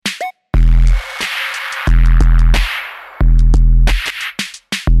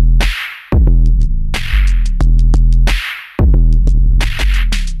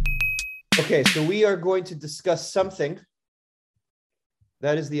Okay, so we are going to discuss something.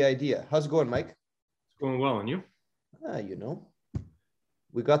 That is the idea. How's it going, Mike? It's going well, and you?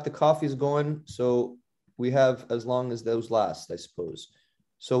 We got the coffees going, so we have as long as those last, I suppose.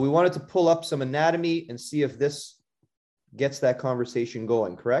 So we wanted to pull up some anatomy and see if this gets that conversation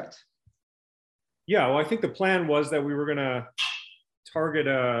going, correct? Yeah, well, I think the plan was that we were going to target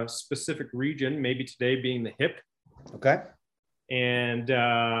a specific region, maybe today being the hip. Okay. And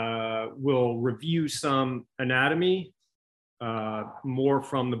we'll review some anatomy, more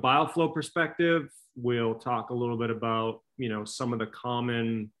from the bile flow perspective. We'll talk a little bit about, some of the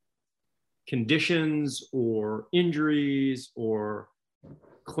common conditions or injuries or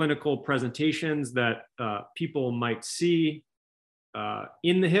clinical presentations that people might see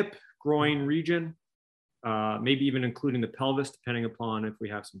in the hip groin region, maybe even including the pelvis, depending upon if we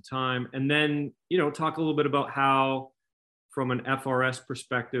have some time. And then, talk a little bit about how, from an FRS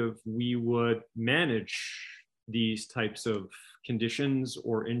perspective, we would manage these types of conditions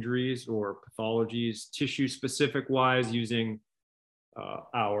or injuries or pathologies, tissue specific wise, using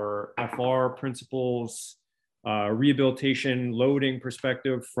our FR principles, rehabilitation loading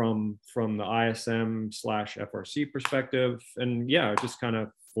perspective from the ISM/FRC perspective. And yeah, just kind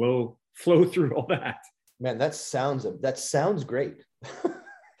of flow through all that. Man, that sounds great.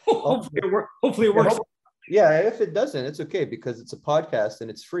 Hopefully it works. Yeah, if it doesn't, it's okay, because it's a podcast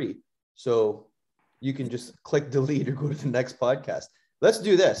and it's free. So you can just click delete or go to the next podcast. Let's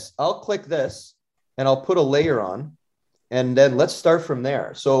do this. I'll click this and I'll put a layer on, and then let's start from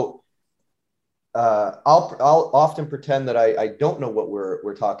there. So I'll often pretend that I don't know what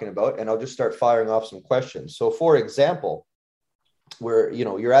we're talking about, and I'll just start firing off some questions. So for example, where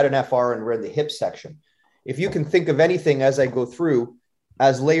you're at an FR and we're in the hip section. If you can think of anything as I go through,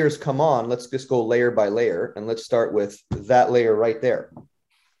 as layers come on, let's just go layer by layer, and let's start with that layer right there.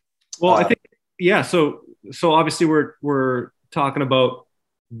 Well, I think, yeah. So obviously we're talking about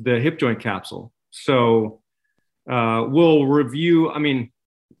the hip joint capsule. So we'll review,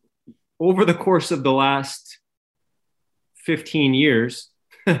 over the course of the last 15 years,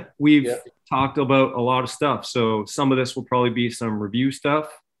 we've talked about a lot of stuff. So some of this will probably be some review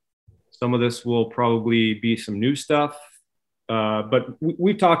stuff. Some of this will probably be some new stuff. But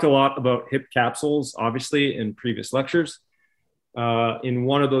we've talked a lot about hip capsules, obviously, in previous lectures. In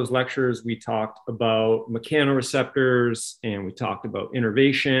one of those lectures, we talked about mechanoreceptors and we talked about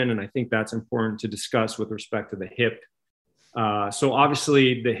innervation. And I think that's important to discuss with respect to the hip. So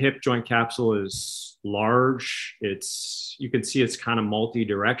obviously the hip joint capsule is large. You can see it's kind of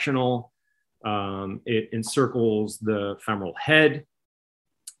multi-directional. It encircles the femoral head.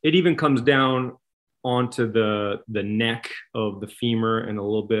 It even comes down onto the neck of the femur and a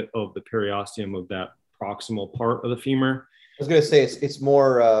little bit of the periosteum of that proximal part of the femur. I was going to say it's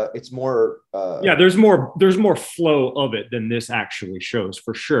more. Yeah, there's more flow of it than this actually shows,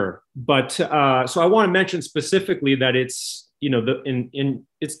 for sure. But so I want to mention specifically that it's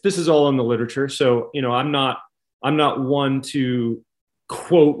this is all in the literature. So I'm not one to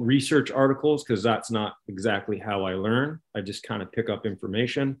quote research articles, because that's not exactly how I learn. I just kind of pick up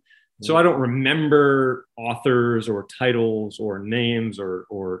information. So I don't remember authors or titles or names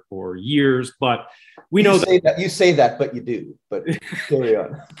or years, but we know that you say that, but you do. But carry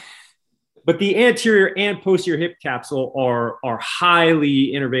on. But the anterior and posterior hip capsule are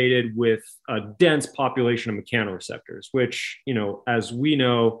highly innervated with a dense population of mechanoreceptors, which, as we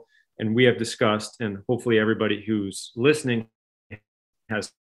know and we have discussed, and hopefully everybody who's listening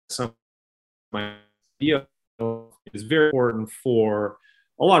has some idea of, is very important for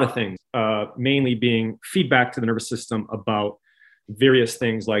a lot of things, mainly being feedback to the nervous system about various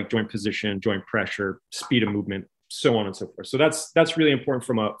things like joint position, joint pressure, speed of movement, so on and so forth. So that's really important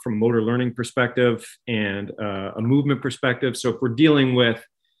from a motor learning perspective and a movement perspective. So if we're dealing with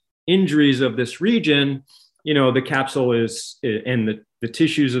injuries of this region, the capsule is, and the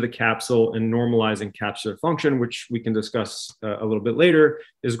tissues of the capsule and normalizing capsular function, which we can discuss a little bit later,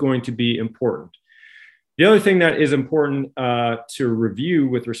 is going to be important. The other thing that is important to review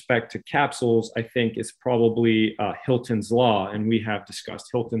with respect to capsules, I think, is probably Hilton's Law. And we have discussed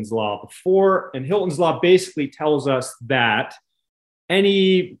Hilton's Law before. And Hilton's Law basically tells us that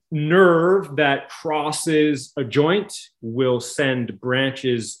any nerve that crosses a joint will send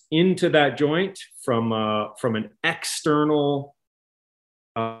branches into that joint from an external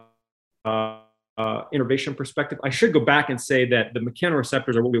innervation perspective. I should go back and say that the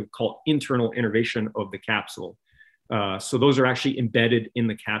mechanoreceptors are what we would call internal innervation of the capsule. So those are actually embedded in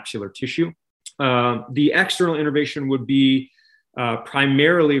the capsular tissue. The external innervation would be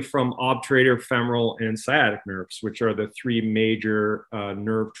primarily from obturator, femoral, and sciatic nerves, which are the three major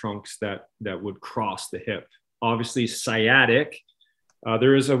nerve trunks that would cross the hip. Obviously, sciatic,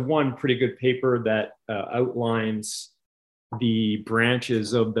 there is one pretty good paper that outlines the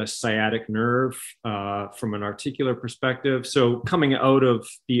branches of the sciatic nerve from an articular perspective. So coming out of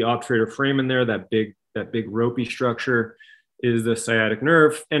the obturator foramen there, that big ropey structure is the sciatic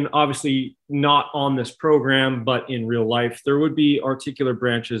nerve. And obviously not on this program, but in real life, there would be articular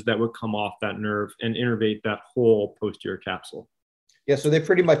branches that would come off that nerve and innervate that whole posterior capsule. Yeah, so they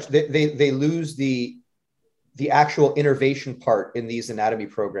pretty much, they lose the actual innervation part in these anatomy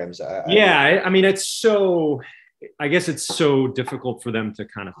programs. I mean, I guess it's so difficult for them to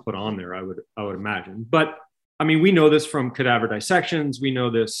kind of put on there, I would imagine. But I mean, we know this from cadaver dissections. We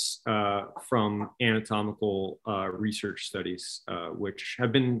know this from anatomical research studies, which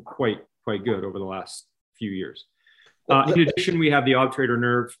have been quite good over the last few years. In addition, we have the obturator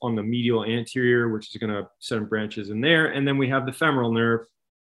nerve on the medial anterior, which is going to send branches in there. And then we have the femoral nerve,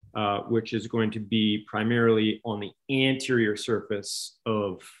 which is going to be primarily on the anterior surface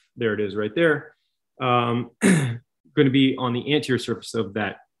of, there it is right there, going to be on the anterior surface of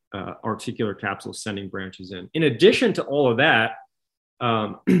that articular capsule sending branches in. In addition to all of that,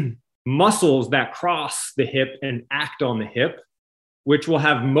 muscles that cross the hip and act on the hip, which will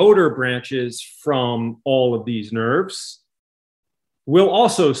have motor branches from all of these nerves, will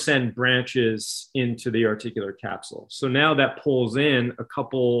also send branches into the articular capsule. So now that pulls in a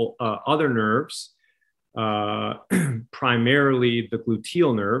couple other nerves, primarily the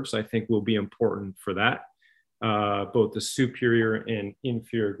gluteal nerves, I think will be important for that. Both the superior and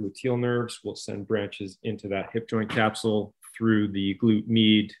inferior gluteal nerves will send branches into that hip joint capsule through the glute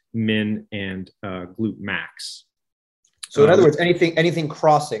med, min, and glute max. So in other words, anything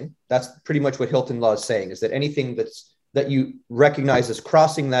crossing, that's pretty much what Hilton Law is saying, is that anything that you recognize as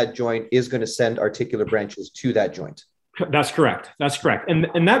crossing that joint is going to send articular branches to that joint. That's correct.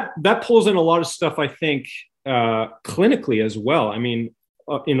 And that pulls in a lot of stuff, I think, clinically as well. I mean,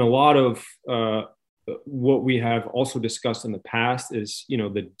 in a lot of what we have also discussed in the past is,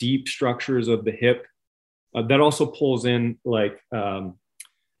 the deep structures of the hip. That also pulls in like obturator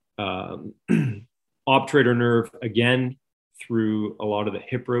nerve again through a lot of the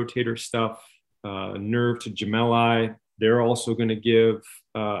hip rotator stuff, nerve to gemelli. They're also going to give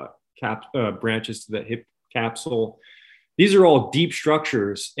branches to the hip capsule. These are all deep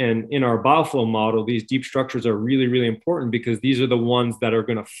structures. And in our bioflow model, these deep structures are really, really important because these are the ones that are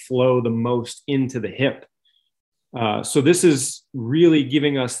going to flow the most into the hip. So this is really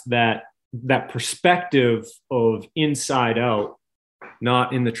giving us that perspective of inside out,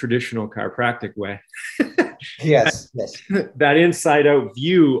 not in the traditional chiropractic way. Yes. That inside out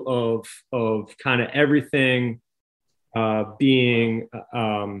view of kind of everything being,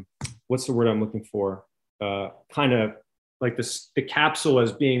 what's the word I'm looking for? Kind of like the capsule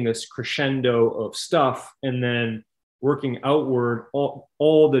as being this crescendo of stuff, and then working outward,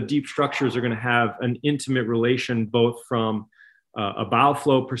 all the deep structures are going to have an intimate relation, both from a bowel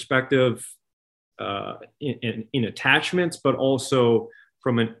flow perspective in attachments, but also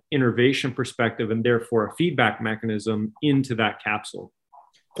from an innervation perspective, and therefore a feedback mechanism into that capsule.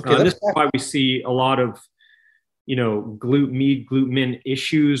 Okay, this is why we see a lot of glute med, glute min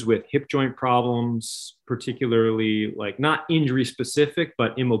issues with hip joint problems, particularly like not injury specific,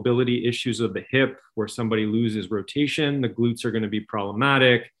 but immobility issues of the hip where somebody loses rotation. The glutes are going to be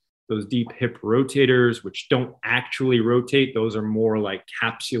problematic. Those deep hip rotators, which don't actually rotate, those are more like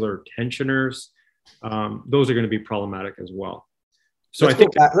capsular tensioners. Those are going to be problematic as well. So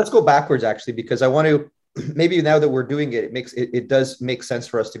let's go backwards actually, because I want to, maybe now that we're doing it, it does make sense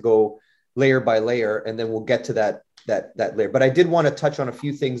for us to go layer by layer, and then we'll get to that layer. But I did want to touch on a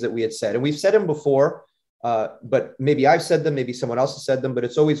few things that we had said, and we've said them before, but maybe I've said them, maybe someone else has said them, but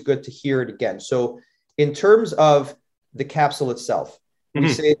it's always good to hear it again. So in terms of the capsule itself, we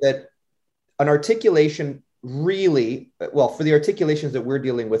say that an articulation really, well, for the articulations that we're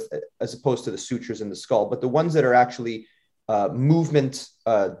dealing with, as opposed to the sutures in the skull, but the ones that are actually movement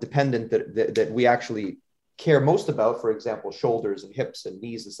dependent, that we actually care most about, for example, shoulders and hips and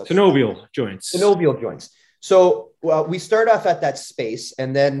knees and stuff. Synovial joints. So we start off at that space,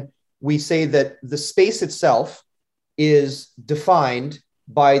 and then we say that the space itself is defined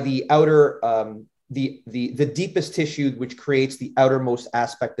by the outer, the deepest tissue, which creates the outermost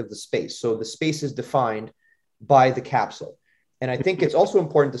aspect of the space. So the space is defined by the capsule. And I think it's also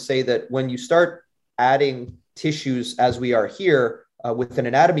important to say that when you start adding tissues, as we are here with an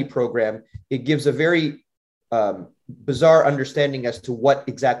anatomy program, it gives a very bizarre understanding as to what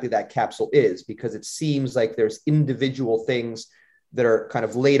exactly that capsule is, because it seems like there's individual things that are kind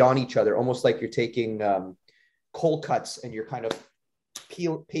of laid on each other, almost like you're taking cold cuts and you're kind of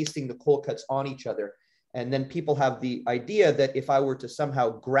pasting the cold cuts on each other. And then people have the idea that if I were to somehow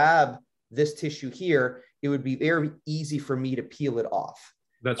grab this tissue here, it would be very easy for me to peel it off.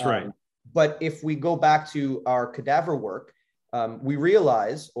 That's right. But if we go back to our cadaver work, we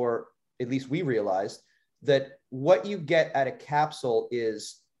realize, or at least we realized, that what you get at a capsule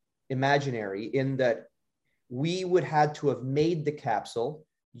is imaginary, in that we would have to have made the capsule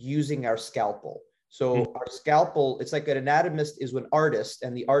using our scalpel. So our scalpel, it's like an anatomist is an artist,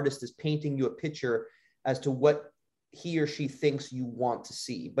 and the artist is painting you a picture as to what he or she thinks you want to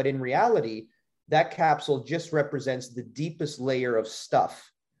see. But in reality, that capsule just represents the deepest layer of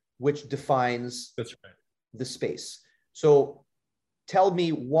stuff, which defines the space. So tell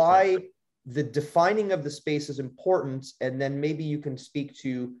me why the defining of the space is important, and then maybe you can speak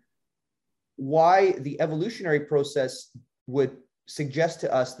to why the evolutionary process would suggest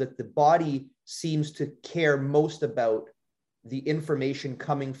to us that the body seems to care most about the information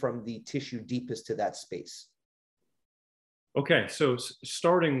coming from the tissue deepest to that space. Okay, so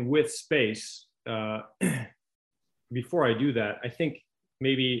starting with space, before I do that, I think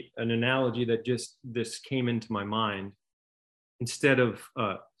maybe an analogy that this came into my mind, instead of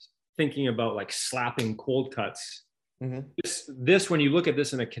thinking about like slapping cold cuts, this when you look at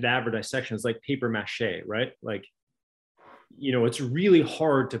this in a cadaver dissection, it's like paper mache, right? Like, you know, it's really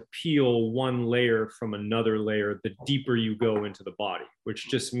hard to peel one layer from another layer the deeper you go into the body, which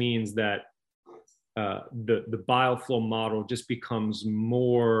just means that the bioflow model just becomes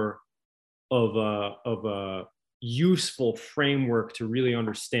more of a useful framework to really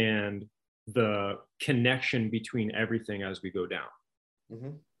understand the connection between everything as we go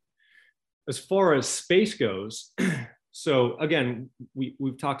down. As far as space goes, so again,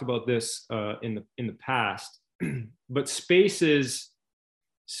 we've talked about this in the past, but space is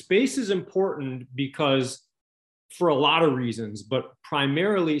important because, for a lot of reasons, but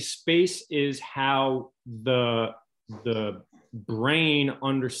primarily space is how the brain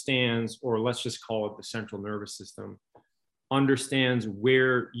understands, or let's just call it the central nervous system, understands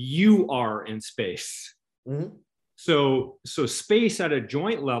where you are in space. So space at a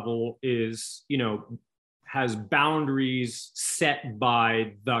joint level is, you know, has boundaries set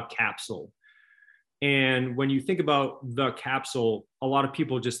by the capsule. And when you think about the capsule, a lot of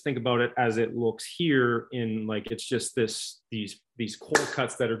people just think about it as it looks here, in like it's just these cold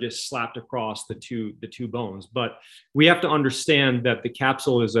cuts that are just slapped across the two bones. But we have to understand that the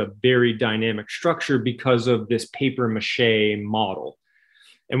capsule is a very dynamic structure because of this paper mache model.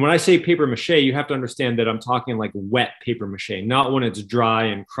 And when I say paper mache, you have to understand that I'm talking like wet paper mache, not when it's dry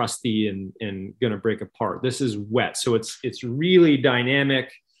and crusty and gonna break apart. This is wet, so it's really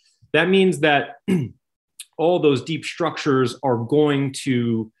dynamic. That means that all those deep structures are going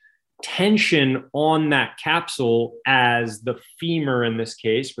to tension on that capsule as the femur, in this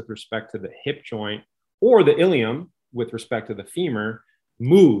case, with respect to the hip joint, or the ilium with respect to the femur,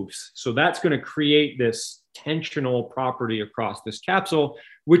 moves. So that's going to create this tensional property across this capsule,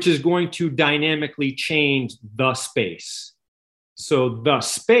 which is going to dynamically change the space. So the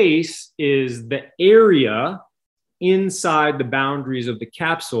space is the area inside the boundaries of the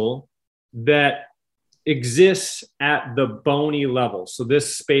capsule that exists at the bony level. So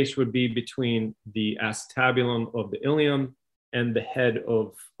this space would be between the acetabulum of the ilium and the head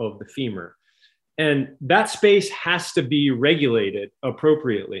of the femur. And that space has to be regulated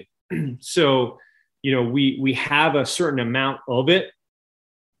appropriately. So, you know, we have a certain amount of it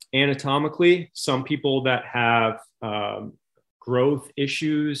anatomically. Some people that have growth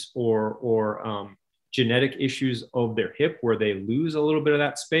issues or genetic issues of their hip, where they lose a little bit of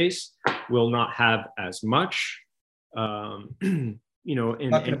that space, will not have as much. You know,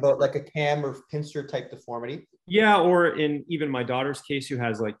 talking about like a cam or pincer type deformity. Yeah, or in even my daughter's case, who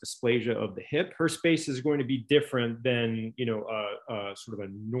has like dysplasia of the hip, her space is going to be different than, you know, sort of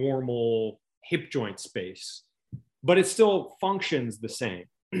a normal hip joint space, but it still functions the same.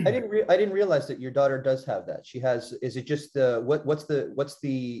 I didn't realize that your daughter does have that. She has. Is it just what's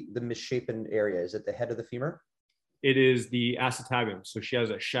the misshapen area? Is it the head of the femur? It is the acetabulum. So she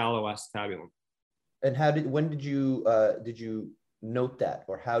has a shallow acetabulum. And when did you note that,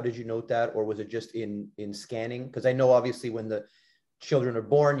 or how did you note that, or was it just in scanning? Because I know obviously when the children are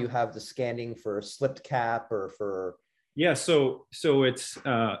born, you have the scanning for a slipped cap or for. Yeah, so it's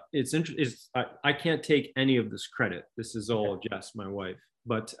interesting. I can't take any of this credit. This is all Jess, my wife.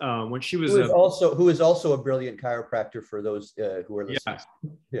 But when she was who is also a brilliant chiropractor for those who are listening.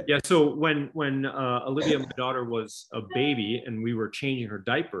 Yeah. So when Olivia, my daughter, was a baby and we were changing her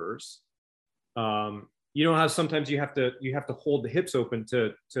diapers, you know how sometimes you have to hold the hips open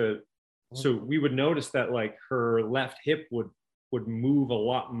to so we would notice that like her left hip would move a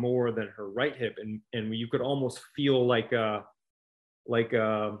lot more than her right hip, and you could almost feel like a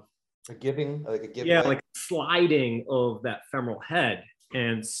giving. Yeah, like sliding of that femoral head.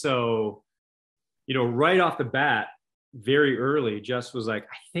 And so, you know, right off the bat, very early, Jess was like,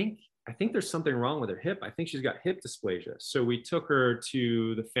 I think there's something wrong with her hip. I think she's got hip dysplasia. So we took her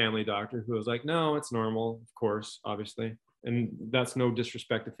to the family doctor, who was like, no, it's normal, of course, obviously. And that's no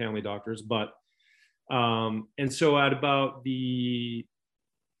disrespect to family doctors, but and so at about the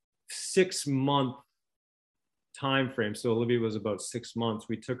 6-month time frame, so Olivia was about 6 months,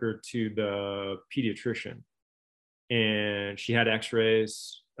 we took her to the pediatrician, and she had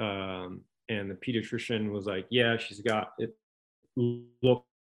x-rays, and the pediatrician was like, yeah, she's got, it looks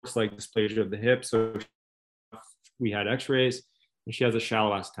like dysplasia of the hip. So we had x-rays, and she has a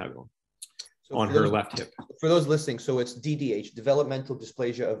shallow acetabulum on her left hip. For those listening, so it's DDH, developmental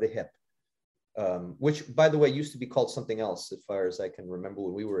dysplasia of the hip, which, by the way, used to be called something else, as far as I can remember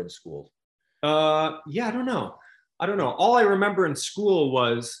when we were in school. Yeah, I don't know. All I remember in school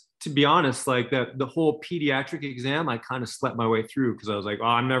was, to be honest, like that the whole pediatric exam, I kind of slept my way through, because I was like, oh,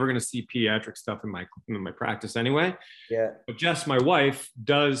 I'm never going to see pediatric stuff in my practice anyway. Yeah. But Jess, my wife,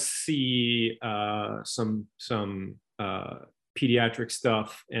 does see some pediatric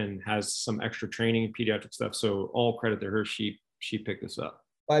stuff and has some extra training in pediatric stuff. So all credit to her. She picked this up.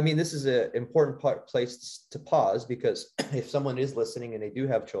 I mean, this is an important place to pause, because if someone is listening and they do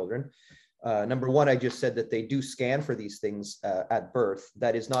have children, number one, I just said that they do scan for these things at birth.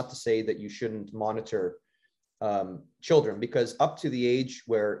 That is not to say that you shouldn't monitor children, because up to the age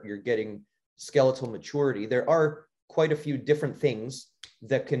where you're getting skeletal maturity, there are quite a few different things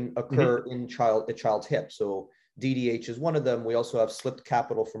that can occur in a child's hip. So DDH is one of them. We also have slipped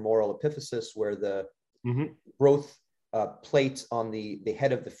capital femoral epiphysis, where the growth plate on the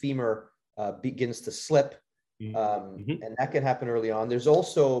head of the femur begins to slip, and that can happen early on. There's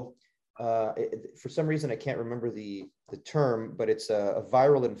also for some reason, I can't remember the term, but it's a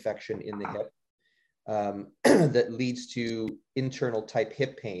viral infection in the hip that leads to internal type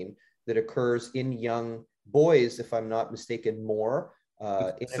hip pain that occurs in young boys, if I'm not mistaken, more.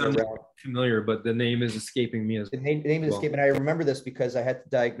 It sounds familiar, but the name is escaping me as well. The name is escaping. I remember this because I had to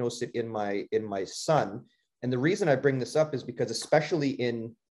diagnose it in my son. And the reason I bring this up is because, especially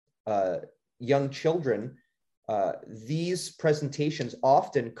in young children, these presentations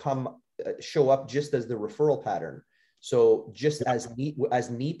often show up just as the referral pattern. So just as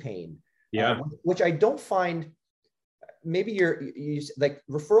knee pain, which I don't find. Maybe you like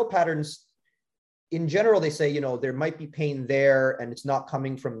referral patterns in general. They say, you know, there might be pain there, and it's not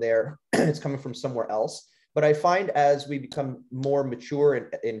coming from there; it's coming from somewhere else. But I find as we become more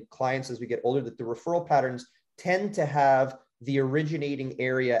mature in clients, as we get older, that the referral patterns tend to have the originating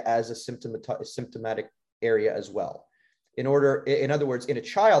area as a symptomatic area as well. In other words, in a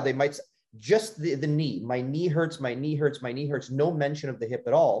child, they might just the knee. My knee hurts. My knee hurts. My knee hurts. No mention of the hip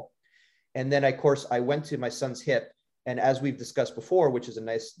at all. And then, of course, I went to my son's hip, and as we've discussed before, which is a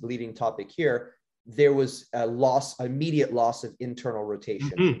nice leading topic here, there was immediate loss of internal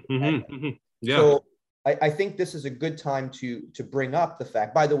rotation. Yeah. So I think this is a good time to bring up the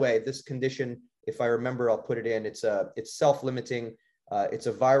fact. By the way, this condition, if I remember, I'll put it in. It's self-limiting. It's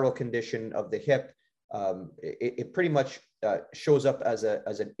a viral condition of the hip. It pretty much shows up as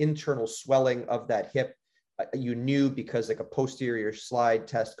an internal swelling of that hip. You knew because like a posterior slide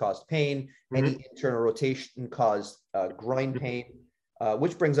test caused pain. Any internal rotation caused groin pain,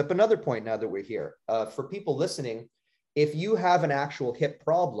 which brings up another point now that we're here. For people listening, if you have an actual hip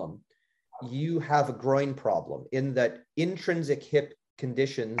problem, you have a groin problem, in that intrinsic hip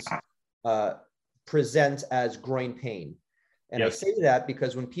conditions present as groin pain. And yes. I say that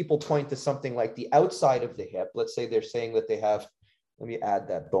because when people point to something like the outside of the hip, let's say they're saying that they have, let me add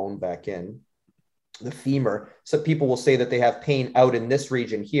that bone back in, the femur. So people will say that they have pain out in this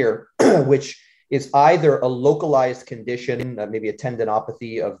region here, which is either a localized condition, maybe a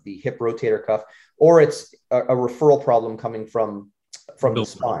tendinopathy of the hip rotator cuff, or it's a referral problem coming from the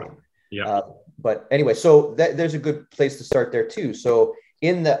spine. Yeah. But anyway, so there's a good place to start there too. So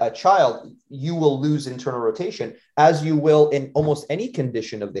in a child, you will lose internal rotation, as you will in almost any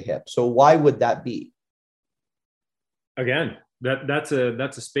condition of the hip. So why would that be? Again, that's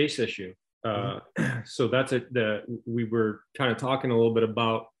a space issue. So we were kind of talking a little bit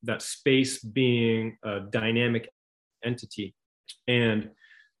about that space being a dynamic entity. And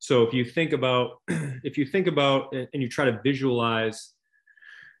so if you think about and you try to visualize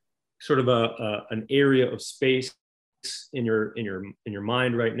sort of an area of space in your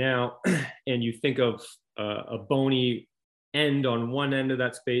mind right now, and you think of a bony end on one end of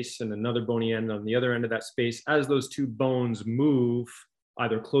that space and another bony end on the other end of that space, as those two bones move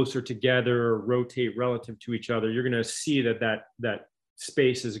either closer together or rotate relative to each other, you're going to see that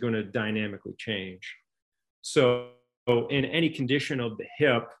space is going to dynamically change. So in any condition of the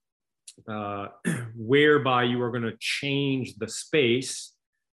hip, whereby you are going to change the space,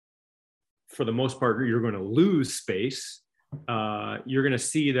 for the most part, you're going to lose space. You're going to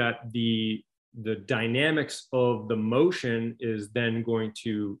see that the dynamics of the motion is then going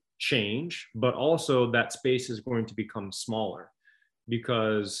to change, but also that space is going to become smaller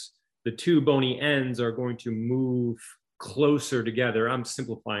because the two bony ends are going to move closer together. I'm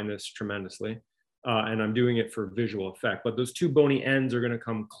simplifying this tremendously, and I'm doing it for visual effect, but those two bony ends are going to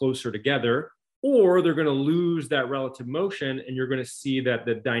come closer together, or they're going to lose that relative motion, and you're going to see that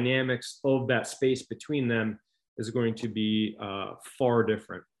the dynamics of that space between them is going to be far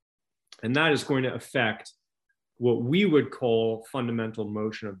different. And that is going to affect what we would call fundamental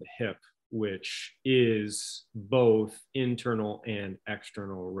motion of the hip, which is both internal and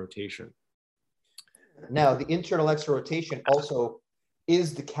external rotation. Now, the internal external rotation also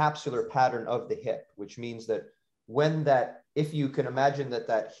is the capsular pattern of the hip, which means that if you can imagine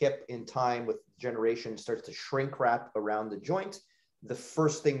that hip in time with generation starts to shrink wrap around the joint, the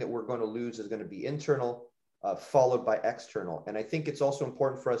first thing that we're going to lose is going to be internal, followed by external. And I think it's also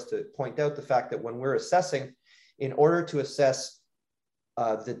important for us to point out the fact that when we're assessing, in order to assess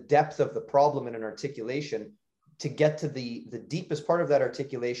the depth of the problem in an articulation, to get to the deepest part of that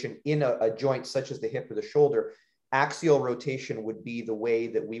articulation in a joint such as the hip or the shoulder, axial rotation would be the way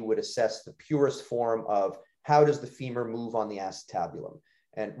that we would assess the purest form of how does the femur move on the acetabulum.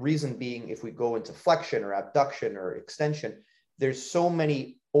 And reason being, if we go into flexion or abduction or extension, there's so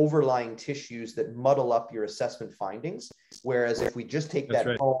many overlying tissues that muddle up your assessment findings. Whereas if we just take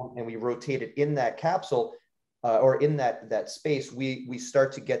that bone and we rotate it in that capsule or in that space, we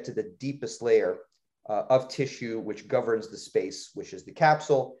start to get to the deepest layer of tissue which governs the space, which is the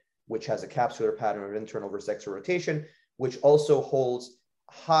capsule, which has a capsular pattern of internal versus external rotation, which also holds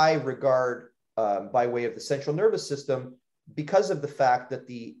high regard by way of the central nervous system, because of the fact that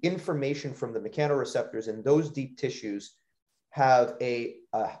the information from the mechanoreceptors in those deep tissues have a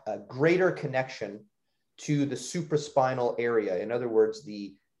greater connection to the supraspinal area. In other words,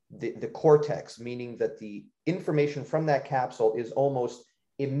 the cortex, meaning that the information from that capsule is almost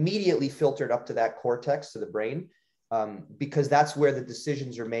immediately filtered up to that cortex, to the brain, because that's where the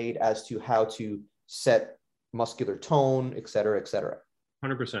decisions are made as to how to set muscular tone, et cetera, et cetera.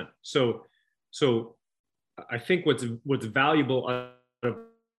 100%. So I think what's valuable out of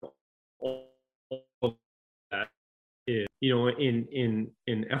all of that is, in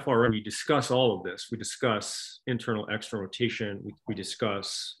FRM, we discuss all of this. We discuss internal, external rotation. We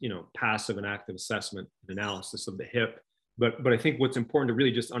discuss, passive and active assessment and analysis of the hip. But I think what's important to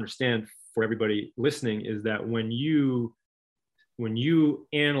really just understand for everybody listening is that when you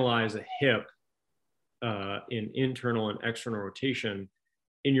analyze a hip in internal and external rotation,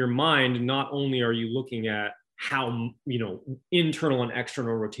 in your mind, not only are you looking at how, internal and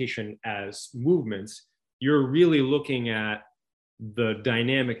external rotation as movements, you're really looking at the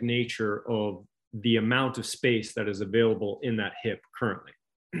dynamic nature of the amount of space that is available in that hip currently.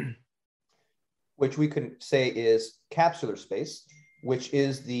 Which we can say is capsular space, which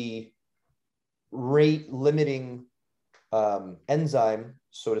is the rate limiting enzyme,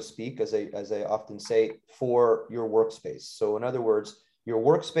 so to speak, as I often say, for your workspace. So in other words, your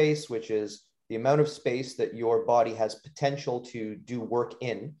workspace, which is the amount of space that your body has potential to do work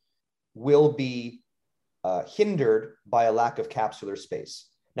in, will be hindered by a lack of capsular space.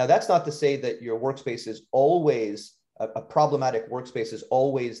 Now, that's not to say that your workspace is always, a problematic workspace is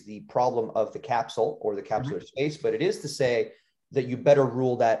always the problem of the capsule or the capsular space, but it is to say that you better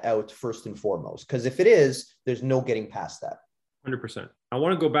rule that out first and foremost, because if it is, there's no getting past that. 100%. I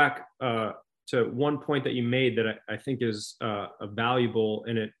want to go back to one point that you made that I think is valuable,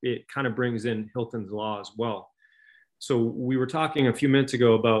 and it kind of brings in Hilton's law as well. So we were talking a few minutes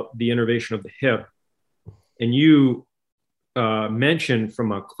ago about the innervation of the hip, and you mentioned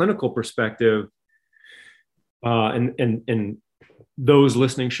from a clinical perspective, and those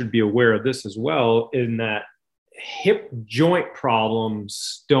listening should be aware of this as well, in that hip joint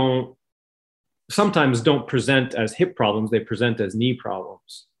problems sometimes don't present as hip problems, they present as knee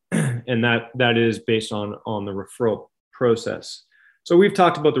problems. And that is based on the referral process. So we've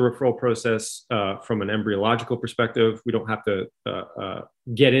talked about the referral process from an embryological perspective. We don't have to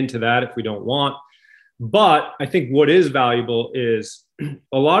get into that if we don't want. But I think what is valuable is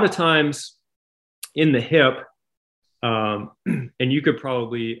a lot of times in the hip, and you could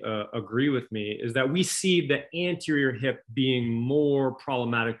probably agree with me, is that we see the anterior hip being more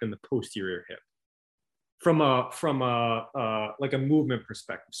problematic than the posterior hip from a like a movement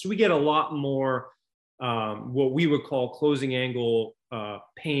perspective. So we get a lot more what we would call closing angle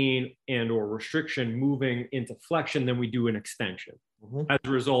pain and or restriction moving into flexion than we do in extension, as a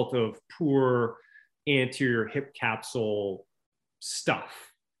result of poor anterior hip capsule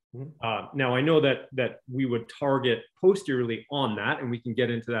stuff. Now, I know that we would target posteriorly on that, and we can get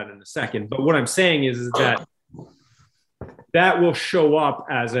into that in a second. But what I'm saying is that will show up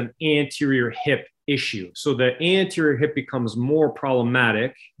as an anterior hip issue. So the anterior hip becomes more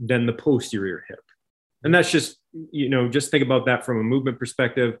problematic than the posterior hip. And that's just, just think about that from a movement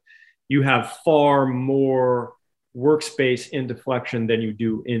perspective. You have far more workspace into flexion than you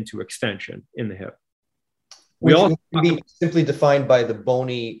do into extension in the hip. Which can be simply defined by the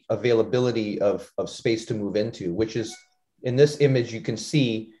bony availability of space to move into, which is in this image, you can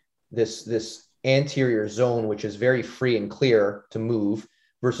see this anterior zone, which is very free and clear to move,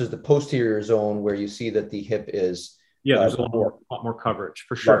 versus the posterior zone where you see that the hip is. There's a lot more coverage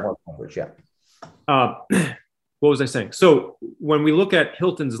for sure. A lot more coverage, yeah. What was I saying? So when we look at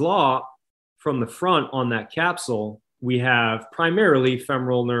Hilton's Law from the front on that capsule, we have primarily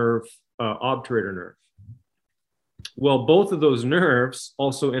femoral nerve, obturator nerve. Well, both of those nerves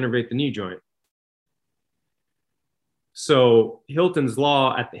also innervate the knee joint. So Hilton's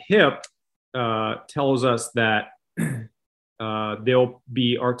Law at the hip tells us that there'll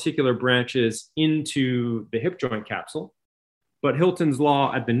be articular branches into the hip joint capsule. But Hilton's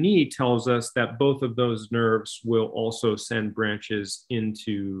Law at the knee tells us that both of those nerves will also send branches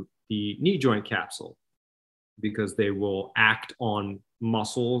into the knee joint capsule because they will act on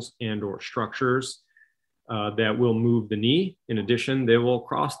muscles and or structures that will move the knee. In addition, they will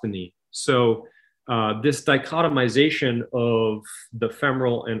cross the knee. So this dichotomization of the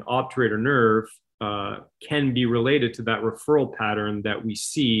femoral and obturator nerve can be related to that referral pattern that we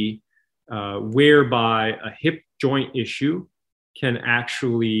see whereby a hip joint issue can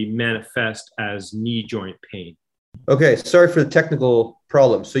actually manifest as knee joint pain. Okay, sorry for the technical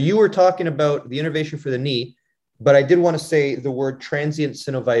problem. So you were talking about the innervation for the knee, but I did want to say the word transient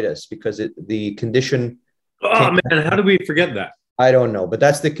synovitis because the condition... Oh man, how did we forget that? I don't know, but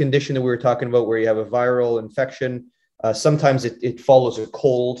that's the condition that we were talking about where you have a viral infection. Sometimes it follows a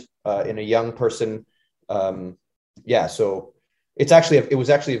cold in a young person. So it was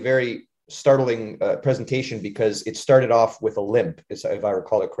actually a very startling presentation because it started off with a limp, if I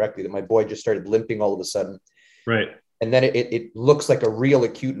recall it correctly, that my boy just started limping all of a sudden. Right. And then it looks like a real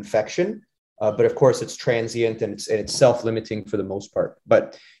acute infection. But of course, it's transient and it's self-limiting for the most part.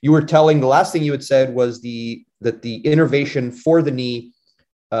 But you were telling, the last thing you had said was that the innervation for the knee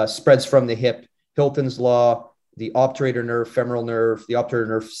spreads from the hip. Hilton's Law, the obturator nerve, femoral nerve, the obturator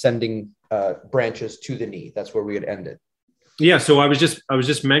nerve sending branches to the knee. That's where we had ended. Yeah. So I was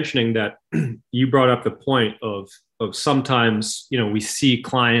just mentioning that you brought up the point of sometimes, we see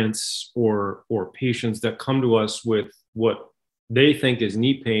clients or patients that come to us with what they think is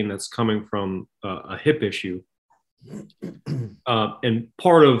knee pain that's coming from a hip issue. And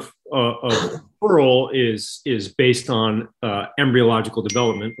part of referral is based on embryological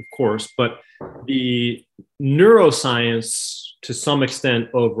development, of course, but the neuroscience to some extent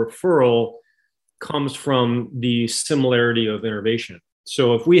of referral comes from the similarity of innervation.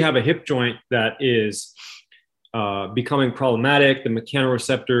 So if we have a hip joint that is becoming problematic, the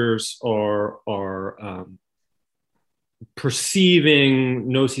mechanoreceptors are perceiving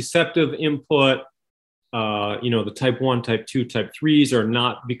nociceptive input, the type 1, type 2, type 3s are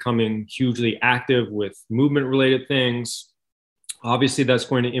not becoming hugely active with movement related things. Obviously, that's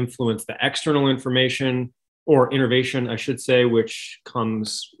going to influence the external information or innervation, I should say, which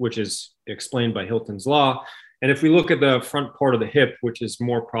is explained by Hilton's Law. And if we look at the front part of the hip, which is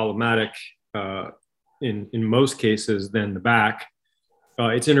more problematic in most cases than the back,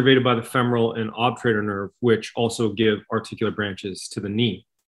 it's innervated by the femoral and obturator nerve, which also give articular branches to the knee.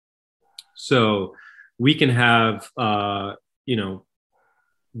 So we can have,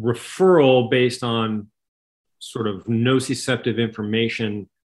 referral based on sort of nociceptive information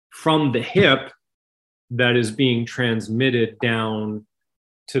from the hip that is being transmitted down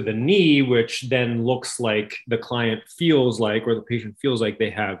to the knee, which then looks like the client feels like, or the patient feels like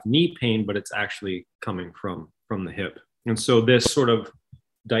they have knee pain, but it's actually coming from the hip. And so this sort of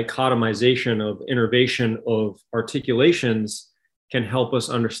dichotomization of innervation of articulations can help us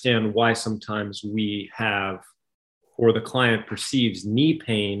understand why sometimes we have, or the client perceives knee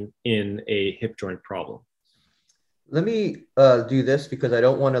pain in a hip joint problem. Let me do this because I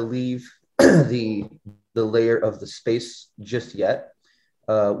don't want to leave the the layer of the space just yet,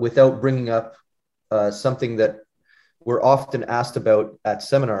 without bringing up something that we're often asked about at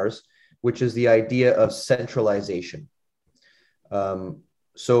seminars, which is the idea of centralization.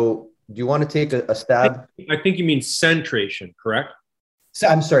 So do you want to take a stab? I think you mean centration, correct?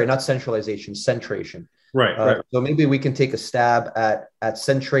 I'm sorry, not centralization, centration. Right. So maybe we can take a stab at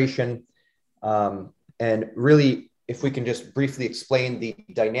centration, and really, if we can just briefly explain the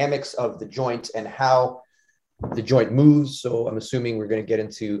dynamics of the joint and how the joint moves. So I'm assuming we're going to get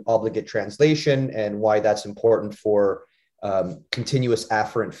into obligate translation and why that's important for continuous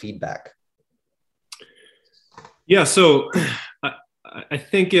afferent feedback. Yeah, so I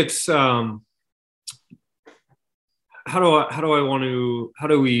think it's how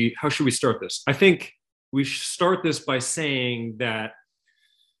should we start this? I think we should start this by saying that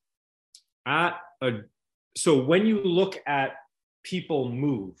so when you look at people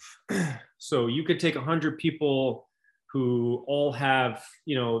move, so you could take 100 people who all have,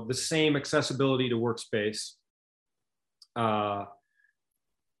 the same accessibility to workspace,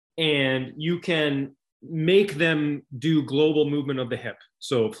 and you can make them do global movement of the hip.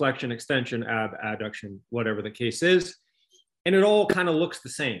 So flexion, extension, adduction, whatever the case is. And it all kind of looks the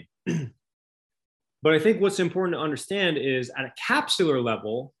same. But I think what's important to understand is at a capsular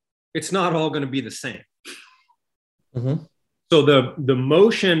level, it's not all going to be the same. Mm-hmm. So the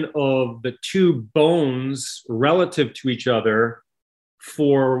motion of the two bones relative to each other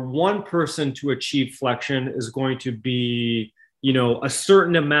for one person to achieve flexion is going to be, a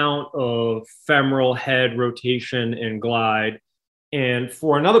certain amount of femoral head rotation and glide. And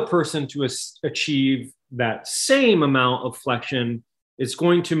for another person to achieve that same amount of flexion, it's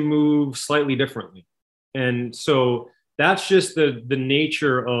going to move slightly differently. And so that's just the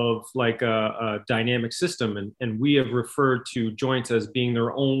nature of like a dynamic system. And we have referred to joints as being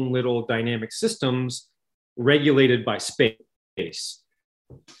their own little dynamic systems regulated by space.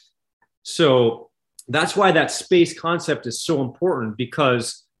 So that's why that space concept is so important,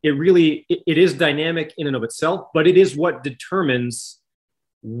 because it is dynamic in and of itself, but it is what determines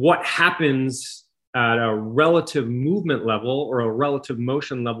what happens at a relative movement level or a relative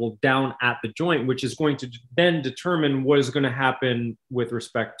motion level down at the joint, which is going to then determine what is going to happen with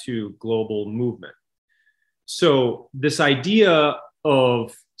respect to global movement. So this idea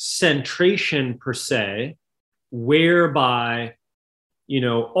of centration per se, whereby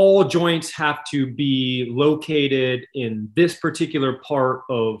all joints have to be located in this particular part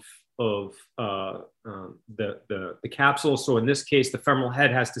of the capsule. So in this case, the femoral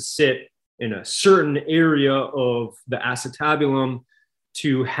head has to sit in a certain area of the acetabulum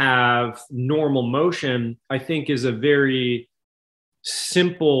to have normal motion, I think is a very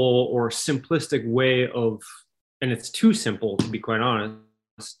simple or simplistic way of, and it's too simple to be quite honest,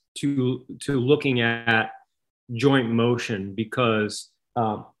 to looking at joint motion, because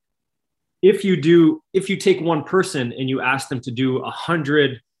if you take one person and you ask them to do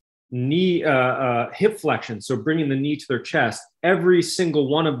 100 knee hip flexion, so bringing the knee to their chest, every single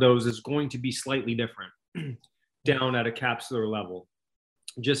one of those is going to be slightly different down at a capsular level,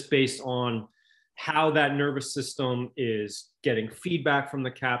 just based on how that nervous system is getting feedback from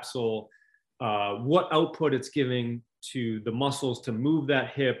the capsule, what output it's giving to the muscles to move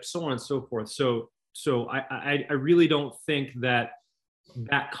that hip, so on and so forth. So I really don't think that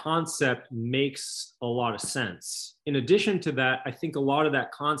concept makes a lot of sense. In addition to that, I think a lot of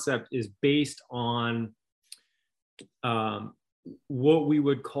that concept is based on what we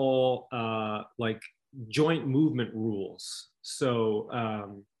would call like joint movement rules. So,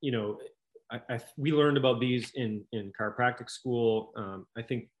 we learned about these in chiropractic school. I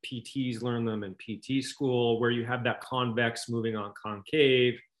think PTs learn them in PT school, where you have that convex moving on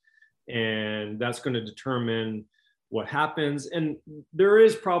concave, and that's going to determine what happens. And there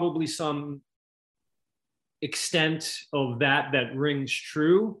is probably some extent of that rings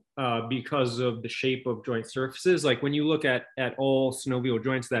true because of the shape of joint surfaces. Like when you look at all synovial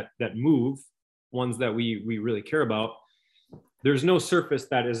joints that move, ones that we really care about, there's no surface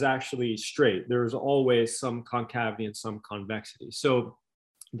that is actually straight. There's always some concavity and some convexity. So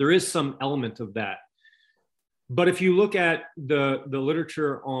there is some element of that. But if you look at the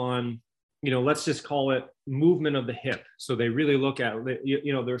literature on, let's just call it movement of the hip. So they really look at,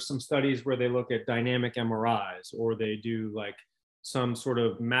 there's some studies where they look at dynamic MRIs, or they do like some sort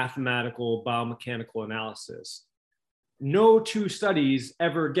of mathematical biomechanical analysis. No two studies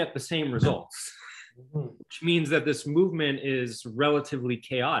ever get the same results, which means that this movement is relatively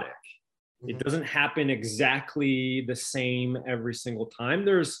chaotic. It doesn't happen exactly the same every single time.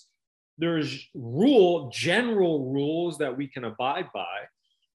 There's general rules that we can abide by.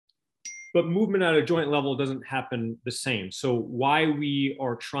 but movement at a joint level doesn't happen the same. So why we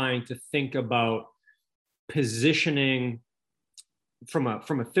are trying to think about positioning from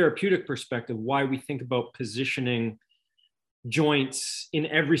a therapeutic perspective, why we think about positioning joints in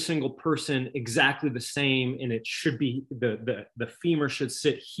every single person exactly the same, and it should be the femur should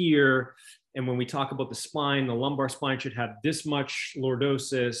sit here, and when we talk about the spine, the lumbar spine should have this much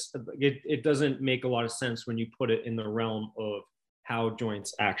lordosis. It doesn't make a lot of sense when you put it in the realm of how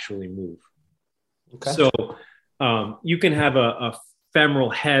joints actually move. Okay. So you can have a femoral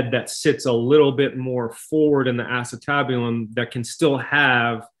head that sits a little bit more forward in the acetabulum that can still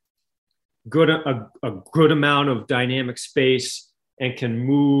have a good amount of dynamic space and can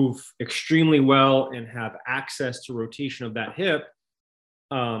move extremely well and have access to rotation of that hip,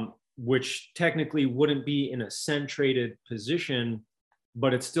 which technically wouldn't be in a centrated position,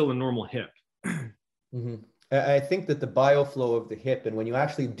 but it's still a normal hip. Mm-hmm. I think that the bioflow of the hip, and when you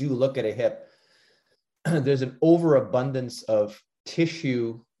actually do look at a hip, there's an overabundance of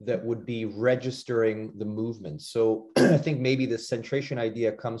tissue that would be registering the movement. So I think maybe the centration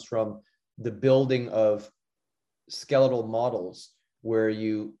idea comes from the building of skeletal models where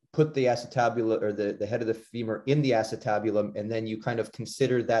you put the acetabulum or the head of the femur in the acetabulum, and then you kind of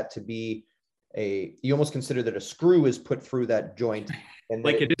consider that to be you almost consider that a screw is put through that joint. And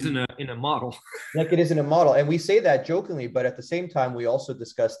like it is in a model. Like it is in a model. And we say that jokingly, but at the same time, we also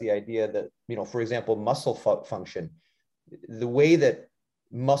discuss the idea that, for example, muscle function, the way that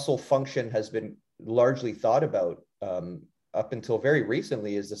muscle function has been largely thought about up until very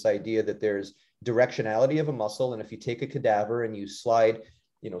recently is this idea that there's directionality of a muscle. And if you take a cadaver and you slide,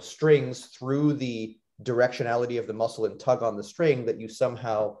 strings through the directionality of the muscle and tug on the string, that you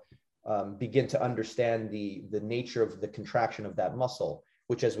somehow begin to understand the nature of the contraction of that muscle,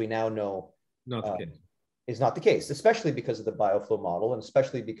 which, as we now know, is not the case, especially because of the bioflow model, and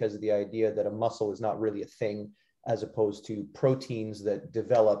especially because of the idea that a muscle is not really a thing, as opposed to proteins that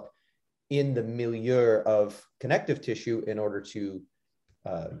develop in the milieu of connective tissue in order to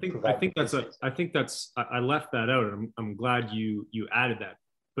I think I left that out, and I'm glad you added that.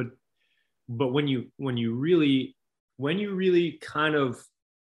 But when you really kind of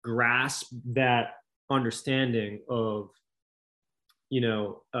grasp that understanding of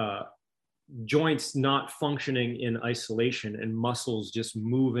joints not functioning in isolation and muscles just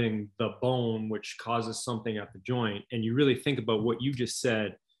moving the bone, which causes something at the joint, and you really think about what you just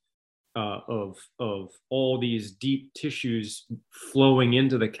said, of all these deep tissues flowing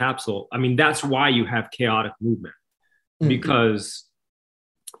into the capsule. I mean, that's why you have chaotic movement. Mm-hmm. Because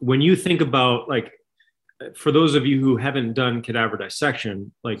when you think about, like, for those of you who haven't done cadaver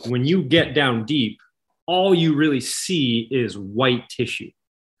dissection, like when you get down deep, all you really see is white tissue.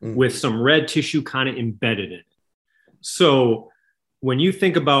 Mm-hmm. with some red tissue kind of embedded in it. So when you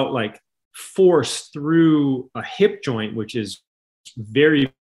think about like force through a hip joint, which is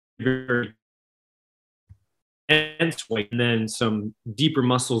very, very dense white, and then some deeper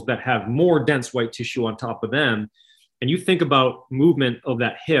muscles that have more dense white tissue on top of them, and you think about movement of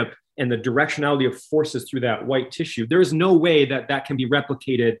that hip and the directionality of forces through that white tissue, there is no way that can be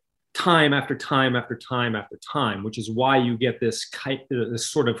replicated time after time after time after time, which is why you get this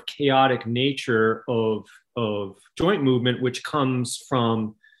sort of chaotic nature of joint movement, which comes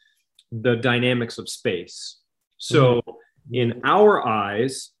from the dynamics of space. So mm-hmm. in our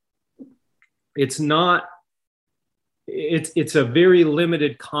eyes, it's a very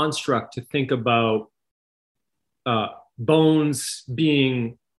limited construct to think about bones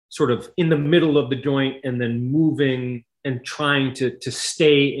being sort of in the middle of the joint and then moving and trying to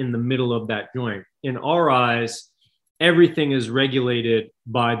stay in the middle of that joint. In our eyes, everything is regulated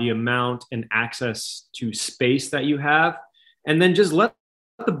by the amount and access to space that you have. And then just let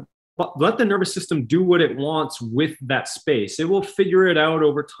the nervous system do what it wants with that space. It will figure it out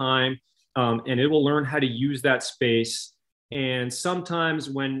over time, and it will learn how to use that space. And sometimes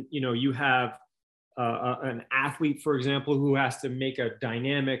when you have an athlete, for example, who has to make a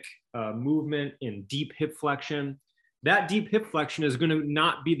dynamic movement in deep hip flexion, that deep hip flexion is going to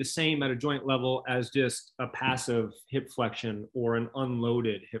not be the same at a joint level as just a passive hip flexion or an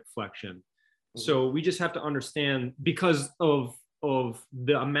unloaded hip flexion. Mm-hmm. So we just have to understand, because of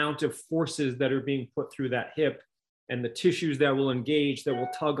the amount of forces that are being put through that hip and the tissues that will engage, that will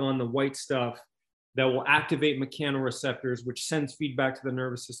tug on the white stuff, that will activate mechanoreceptors, which sends feedback to the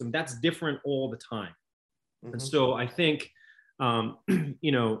nervous system. That's different all the time. Mm-hmm. And so I think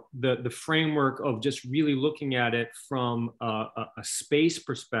the framework of just really looking at it from a space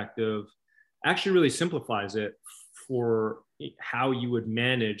perspective actually really simplifies it for how you would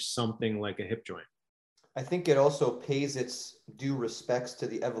manage something like a hip joint. I think it also pays its due respects to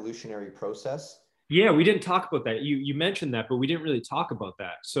the evolutionary process. Yeah, we didn't talk about that. You mentioned that, but we didn't really talk about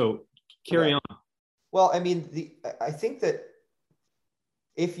that. So carry Yeah. on. Well, I mean, I think that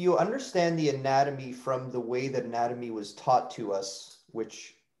if you understand the anatomy from the way that anatomy was taught to us,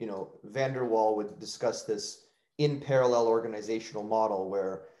 which, you know, van der Waal would discuss this in parallel organizational model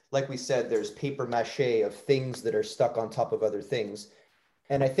where, like we said, there's paper mache of things that are stuck on top of other things.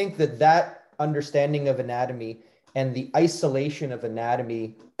 And I think that that understanding of anatomy and the isolation of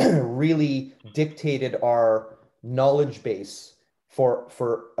anatomy really dictated our knowledge base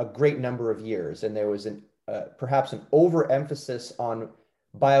for a great number of years. And there was perhaps an overemphasis on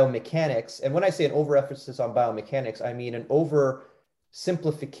biomechanics. And when I say an overemphasis on biomechanics, I mean an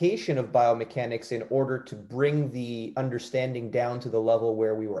oversimplification of biomechanics in order to bring the understanding down to the level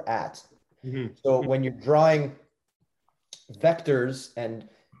where we were at. Mm-hmm. So when you're drawing vectors and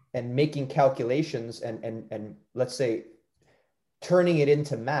making calculations and let's say turning it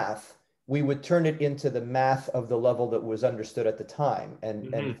into math, we would turn it into the math of the level that was understood at the time. And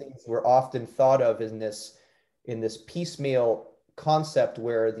things were often thought of in this piecemeal concept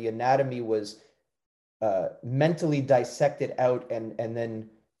where the anatomy was mentally dissected out and then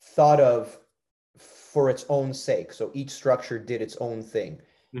thought of for its own sake. So each structure did its own thing.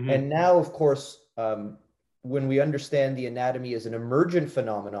 And now, of course, when we understand the anatomy as an emergent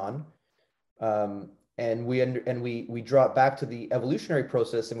phenomenon, and we draw it back to the evolutionary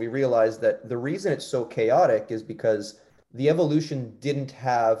process, and we realize that the reason it's so chaotic is because the evolution didn't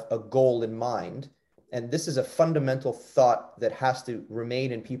have a goal in mind. And this is a fundamental thought that has to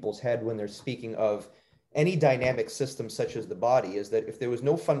remain in people's head when they're speaking of any dynamic system such as the body, is that if there was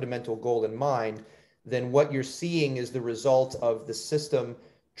no fundamental goal in mind, then what you're seeing is the result of the system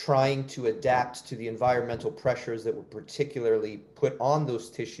trying to adapt to the environmental pressures that were particularly put on those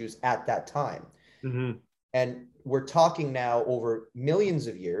tissues at that time. And we're talking now over millions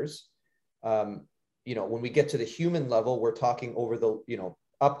of years. You know, when we get to the human level, we're talking over the, you know,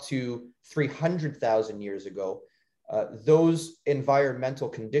 up to 300,000 years ago. Those environmental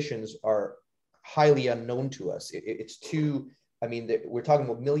conditions are highly unknown to us. It's too, I mean, we're talking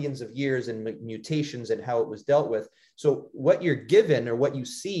about millions of years and mutations and how it was dealt with. So what you're given or what you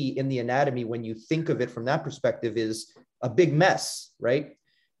see in the anatomy when you think of it from that perspective is a big mess, right?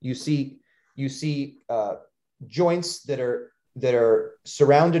 You see joints that are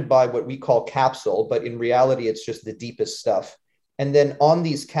surrounded by what we call capsule, but in reality, it's just the deepest stuff. And then on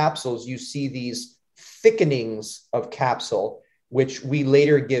these capsules, you see these thickenings of capsule, which we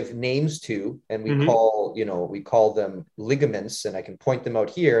later give names to, and we call them ligaments, and I can point them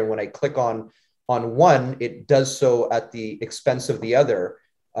out here. And when I click on one, it does so at the expense of the other,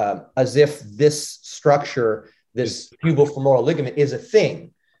 as if this structure, this pubofemoral ligament, is a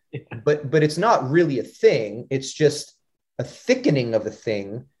thing. But it's not really a thing. It's just a thickening of a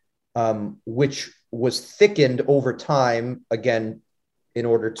thing, which was thickened over time, again, in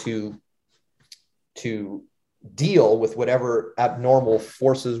order to deal with whatever abnormal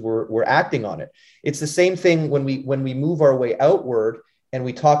forces were acting on it. It's the same thing when we move our way outward and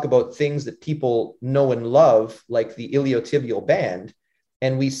we talk about things that people know and love, like the iliotibial band.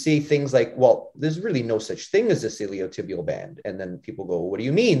 And we see things like, well, there's really no such thing as this iliotibial band. And then people go, what do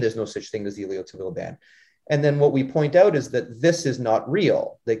you mean there's no such thing as the iliotibial band? And then what we point out is that this is not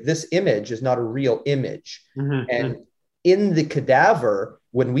real. Like, this image is not a real image. And in the cadaver,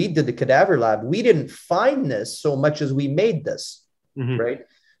 when we did the cadaver lab, we didn't find this so much as we made this, right?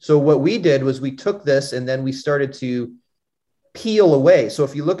 So what we did was we took this and then we started to peel away. So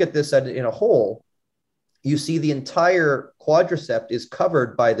if you look at this in a whole, you see the entire quadriceps is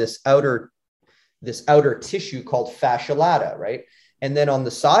covered by this outer tissue called fascia lata, right? And then on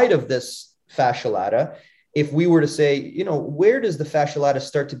the side of this fascia lata, if we were to say, you know, where does the fascia lata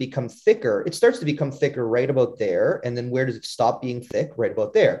start to become thicker? It starts to become thicker right about there. And then where does it stop being thick? Right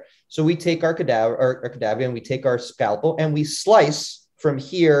about there. So we take our cadaver, and we take our scalpel and we slice from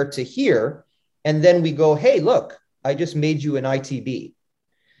here to here. And then we go, hey, look, I just made you an ITB.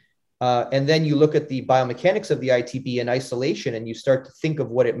 And then you look at the biomechanics of the ITB in isolation and you start to think of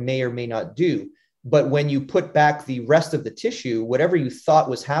what it may or may not do. But when you put back the rest of the tissue, whatever you thought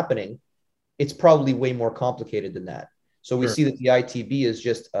was happening, it's probably way more complicated than that. So we see that the ITB is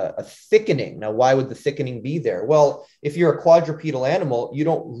just a thickening. Now, why would the thickening be there? Well, if you're a quadrupedal animal, you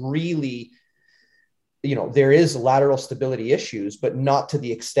don't really, you know, there is lateral stability issues, but not to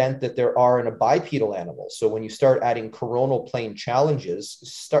the extent that there are in a bipedal animal. So when you start adding coronal plane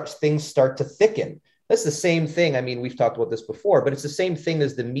challenges, things start to thicken. That's the same thing. I mean, we've talked about this before, but it's the same thing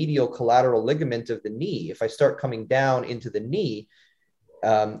as the medial collateral ligament of the knee. If I start coming down into the knee,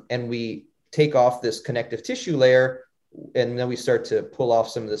 and we take off this connective tissue layer, and then we start to pull off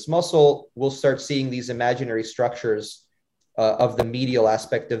some of this muscle, we'll start seeing these imaginary structures of the medial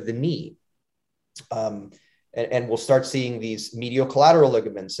aspect of the knee. And we'll start seeing these medial collateral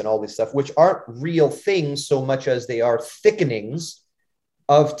ligaments and all this stuff, which aren't real things so much as they are thickenings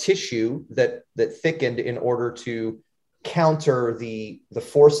of tissue that thickened in order to counter the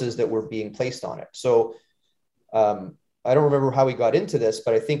forces that were being placed on it. So I don't remember how we got into this,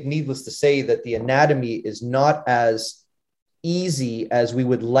 but I think needless to say that the anatomy is not as easy as we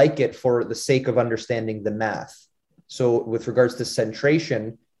would like it for the sake of understanding the math. So with regards to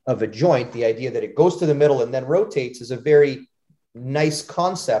centration of a joint, the idea that it goes to the middle and then rotates is a very nice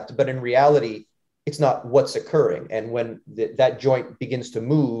concept, but in reality, it's not what's occurring. And when that joint begins to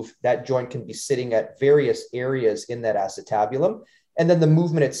move, that joint can be sitting at various areas in that acetabulum. And then the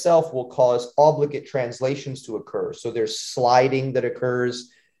movement itself will cause obligate translations to occur. So there's sliding that occurs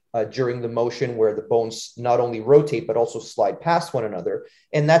during the motion where the bones not only rotate, but also slide past one another.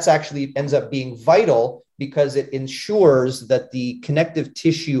 And that's actually ends up being vital because it ensures that the connective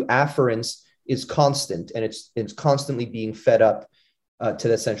tissue afference is constant and it's constantly being fed up to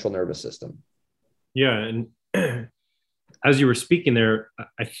the central nervous system. Yeah. And as you were speaking there,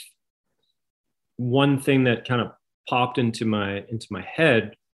 one thing that kind of popped into my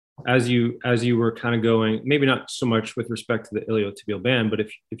head as you were kind of going, maybe not so much with respect to the iliotibial band, but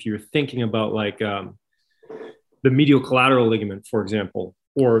if you're thinking about like the medial collateral ligament, for example,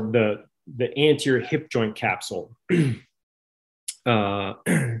 or the anterior hip joint capsule, and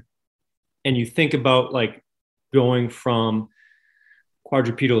you think about like going from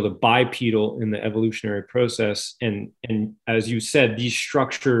quadrupedal to bipedal in the evolutionary process, and as you said, these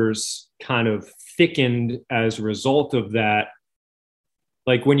structures kind of thickened as a result of that.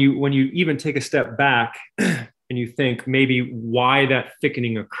 Like when you even take a step back and you think maybe why that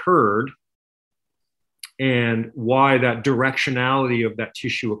thickening occurred and why that directionality of that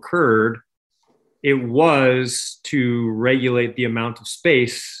tissue occurred, it was to regulate the amount of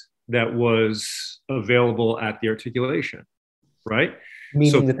space that was available at the articulation, right?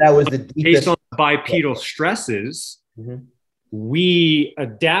 Meaning that was the deepest. Based on bipedal stresses, we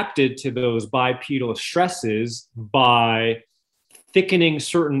adapted to those bipedal stresses by thickening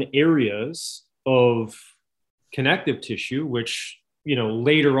certain areas of connective tissue, which, you know,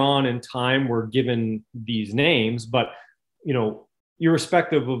 later on in time were given these names, but, you know,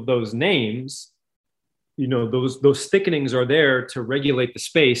 irrespective of those names, you know, those thickenings are there to regulate the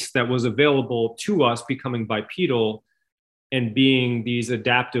space that was available to us becoming bipedal and being these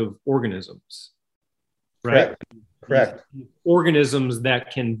adaptive organisms, right? Correct. Organisms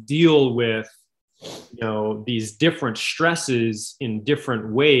that can deal with, you know, these different stresses in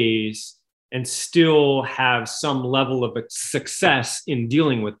different ways and still have some level of success in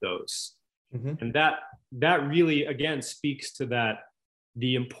dealing with those. And that really, again, speaks to that,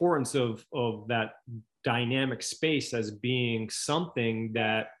 the importance of that dynamic space as being something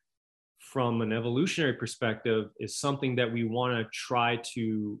that, from an evolutionary perspective, is something that we want to try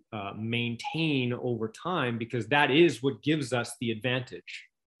to maintain over time, because that is what gives us the advantage.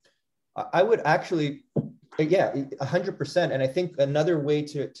 I would actually, 100%. And I think another way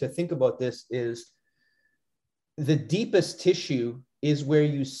to think about this is the deepest tissue is where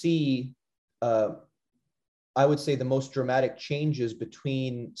you see, I would say, the most dramatic changes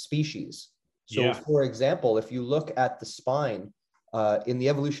between species. So for example, if you look at the spine, in the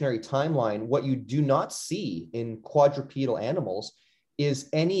evolutionary timeline, what you do not see in quadrupedal animals is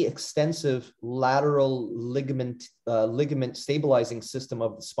any extensive lateral ligament stabilizing system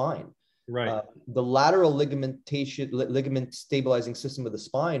of the spine. Right. The lateral ligament stabilizing system of the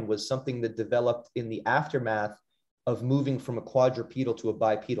spine was something that developed in the aftermath of moving from a quadrupedal to a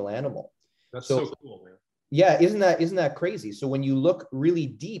bipedal animal. That's so cool, man. Yeah, isn't that crazy? So when you look really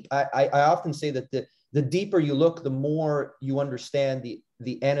deep, I often say that the deeper you look, the more you understand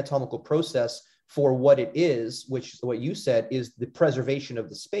the anatomical process for what it is, which what you said is the preservation of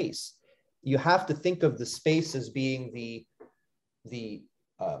the space. You have to think of the space as being the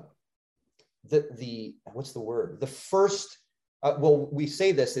what's the word? The first, well, we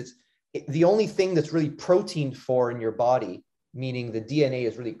say this, the only thing that's really proteined for in your body, meaning the DNA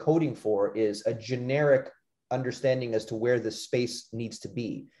is really coding for, is a generic understanding as to where the space needs to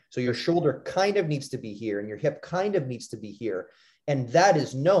be. So your shoulder kind of needs to be here and your hip kind of needs to be here. And that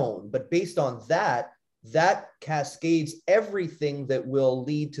is known, but based on that cascades everything that will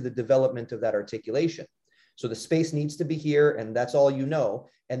lead to the development of that articulation. So the space needs to be here, and that's all you know.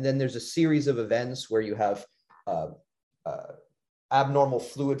 And then there's a series of events where you have abnormal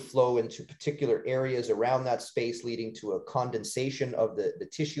fluid flow into particular areas around that space, leading to a condensation of the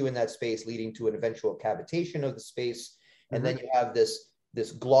tissue in that space, leading to an eventual cavitation of the space. And then you have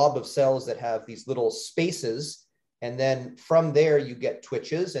this glob of cells that have these little spaces. And then from there, you get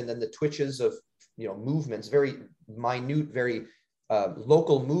twitches, and then the twitches of, movements, very minute, very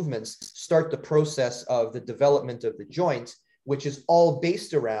local movements, start the process of the development of the joint, which is all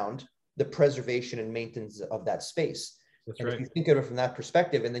based around the preservation and maintenance of that space. That's and right. If you think of it from that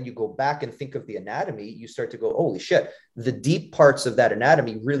perspective, and then you go back and think of the anatomy, you start to go, holy shit, the deep parts of that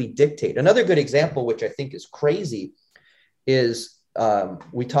anatomy really dictate. Another good example, which I think is crazy, is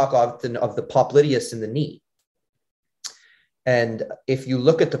we talk often of the popliteus in the knee. And if you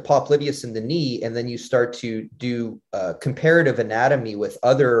look at the popliteus in the knee, and then you start to do comparative anatomy with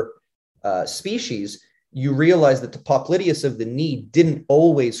other species, you realize that the popliteus of the knee didn't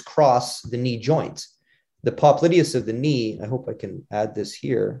always cross the knee joint. The popliteus of the knee, I hope I can add this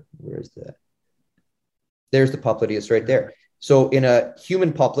here. Where's that? There's the popliteus right there. So in a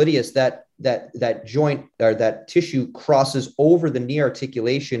human popliteus, that joint or that tissue crosses over the knee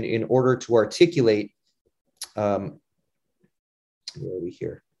articulation in order to articulate, where are we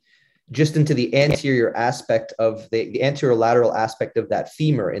here? Just into the anterior aspect of the anterior lateral aspect of that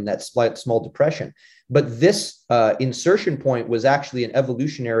femur in that small depression. But this insertion point was actually an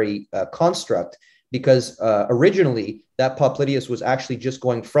evolutionary construct, because originally that popliteus was actually just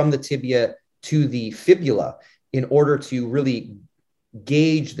going from the tibia to the fibula in order to really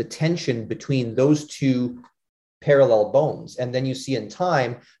gauge the tension between those two parallel bones. And then you see in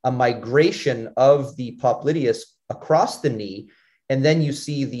time a migration of the popliteus across the knee. And then you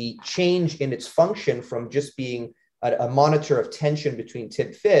see the change in its function from just being a monitor of tension between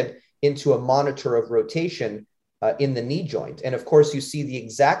tib-fib into a monitor of rotation in the knee joint. And of course, you see the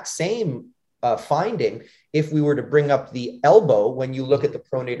exact same finding if we were to bring up the elbow when you look at the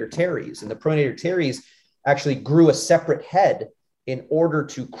pronator teres. And the pronator teres actually grew a separate head in order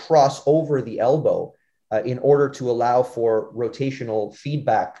to cross over the elbow, in order to allow for rotational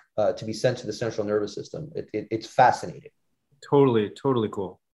feedback to be sent to the central nervous system. It's fascinating. Totally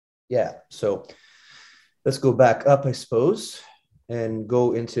cool. Yeah. So let's go back up, I suppose, and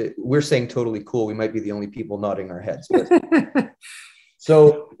go into, we're saying totally cool. We might be the only people nodding our heads. But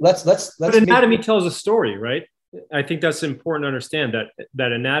so let's But anatomy tells a story, right? I think that's important to understand,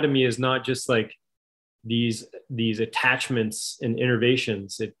 that anatomy is not just like these attachments and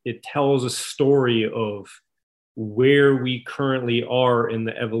innervations. It tells a story of where we currently are in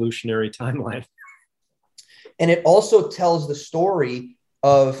the evolutionary timeline. And it also tells the story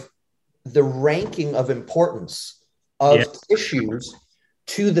of the ranking of importance of tissues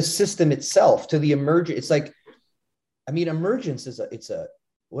to the system itself, to the emergence. It's like, I mean, emergence is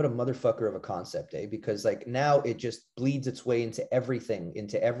what a motherfucker of a concept, eh? Because like now it just bleeds its way into everything,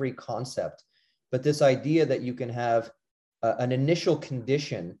 into every concept. But this idea that you can have an initial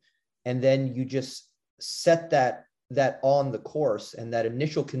condition, and then you just set that on the course, and that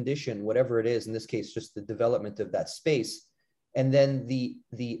initial condition, whatever it is, in this case, just the development of that space. And then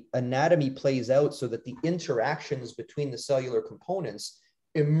the anatomy plays out so that the interactions between the cellular components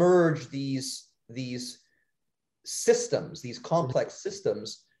emerge these systems, these complex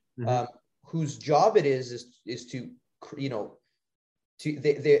systems, whose job it is to,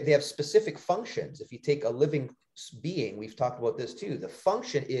 they have specific functions. If you take a living being, we've talked about this too, the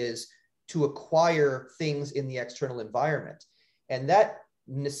function is to acquire things in the external environment. And that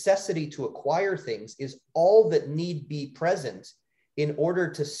necessity to acquire things is all that need be present in order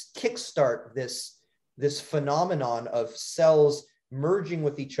to kickstart this phenomenon of cells merging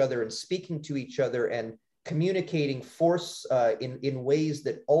with each other and speaking to each other and communicating force in ways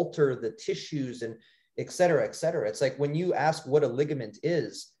that alter the tissues and et cetera, et cetera. It's like when you ask what a ligament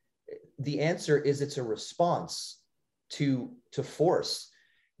is, the answer is it's a response to force.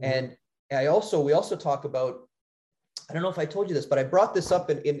 And we also talk about, I don't know if I told you this, but I brought this up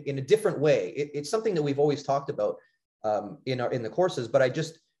in a different way. It's something that we've always talked about in the courses, but I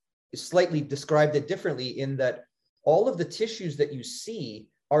just slightly described it differently, in that all of the tissues that you see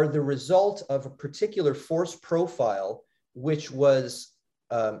are the result of a particular force profile, which was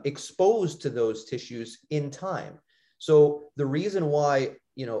exposed to those tissues in time. So the reason why,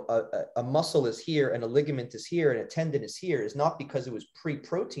 a muscle is here and a ligament is here and a tendon is here is not because it was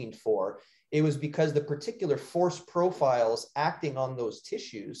pre-proteined for. It was because the particular force profiles acting on those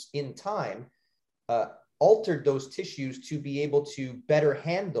tissues in time altered those tissues to be able to better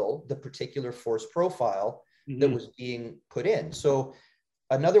handle the particular force profile that was being put in. So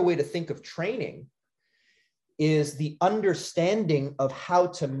another way to think of training is the understanding of how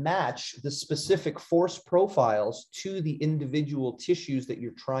to match the specific force profiles to the individual tissues that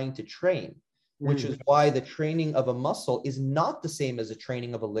you're trying to train, which is why the training of a muscle is not the same as a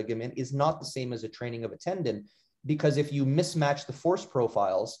training of a ligament, is not the same as a training of a tendon, because if you mismatch the force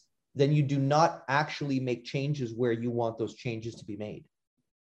profiles, then you do not actually make changes where you want those changes to be made.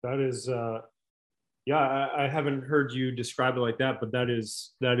 That is, yeah, I haven't heard you describe it like that, but that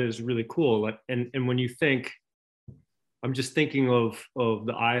is really cool. And when you think, I'm just thinking of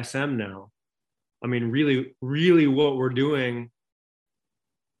the ISM now. I mean, really what we're doing,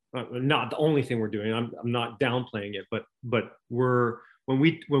 not the only thing we're doing. I'm not downplaying it, but when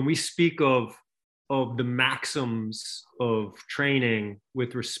we speak of the maxims of training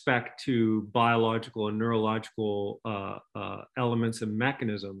with respect to biological and neurological elements and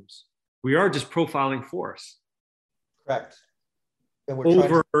mechanisms, we are just profiling force. Correct. And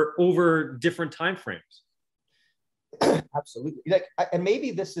we're over different time frames. Absolutely. Like, and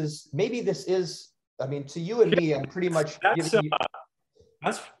maybe this is, I mean, to you and me, I'm pretty much giving you...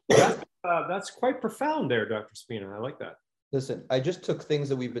 That's quite profound there, Dr. Spina. I like that. Listen, I just took things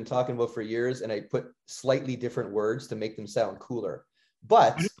that we've been talking about for years and I put slightly different words to make them sound cooler.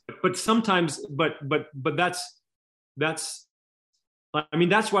 But sometimes, but that's, I mean,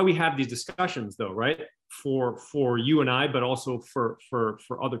 that's why we have these discussions though, right? For you and I, but also for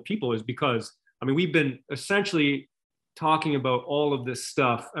other people, is because, I mean, we've been essentially talking about all of this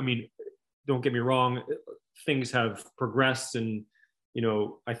stuff. I mean, don't get me wrong, things have progressed, and you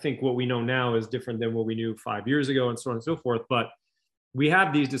know, I think what we know now is different than what we knew 5 years ago, and so on and so forth. But we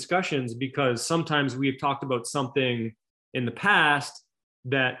have these discussions because sometimes we've talked about something in the past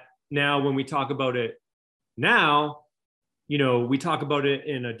that now when we talk about it now, you know, we talk about it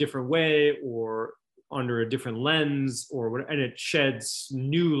in a different way or under a different lens or whatever, and it sheds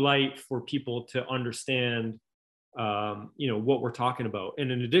new light for people to understand, you know, what we're talking about.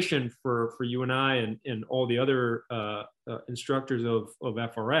 And in addition, for you and I and all the other instructors of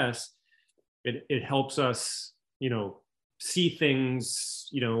FRS, it helps us, you know, see things,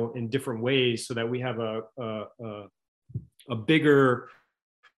 you know, in different ways, so that we have a bigger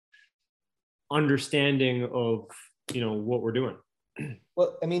understanding of, you know, what we're doing.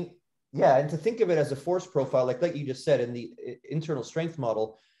 Well, I mean, yeah, and to think of it as a force profile, like you just said, in the internal strength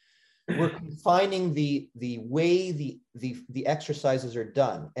model, we're confining the way the exercises are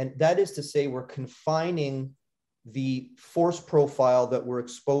done. And that is to say, we're confining the force profile that we're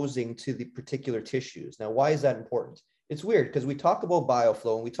exposing to the particular tissues. Now, why is that important? It's weird because we talk about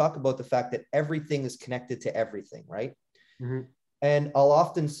bioflow and we talk about the fact that everything is connected to everything, right? Mm-hmm. And I'll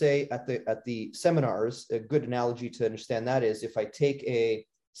often say at the seminars, a good analogy to understand that is, if I take a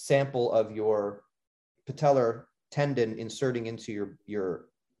sample of your patellar tendon inserting into your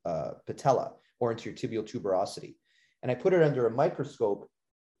patella or into your tibial tuberosity, and I put it under a microscope,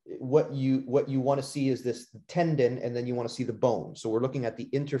 what you want to see is this tendon, and then you want to see the bone. So we're looking at the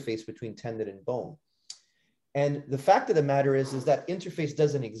interface between tendon and bone. And the fact of the matter is that interface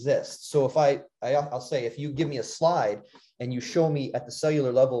doesn't exist. So if I'll say, if you give me a slide and you show me at the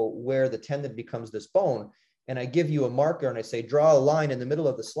cellular level where the tendon becomes this bone, and I give you a marker and I say, draw a line in the middle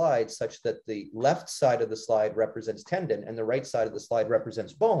of the slide such that the left side of the slide represents tendon and the right side of the slide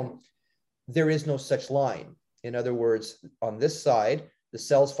represents bone, there is no such line. In other words, on this side, the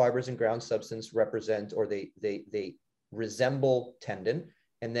cells, fibers, and ground substance represent, or they resemble tendon.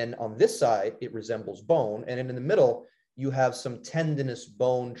 And then on this side, it resembles bone. And in the middle, you have some tendinous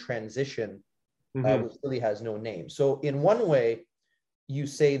bone transition, which really has no name. So in one way, you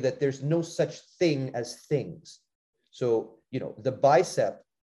say that there's no such thing as things. So, you know, the bicep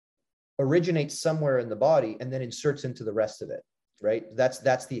originates somewhere in the body and then inserts into the rest of it, right?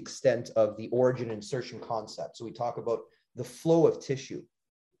 That's the extent of the origin insertion concept. So we talk about the flow of tissue.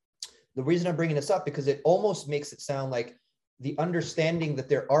 The reason I'm bringing this up, because it almost makes it sound like the understanding that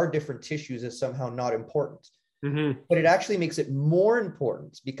there are different tissues is somehow not important. But it actually makes it more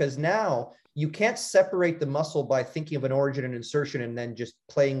important, because now you can't separate the muscle by thinking of an origin and insertion and then just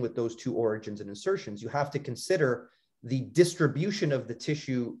playing with those two origins and insertions. You have to consider the distribution of the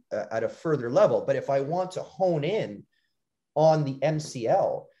tissue at a further level. But if I want to hone in on the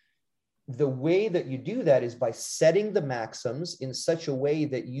MCL, the way that you do that is by setting the maxims in such a way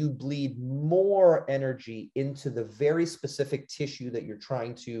that you bleed more energy into the very specific tissue that you're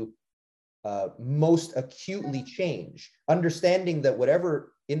trying to most acutely change, understanding that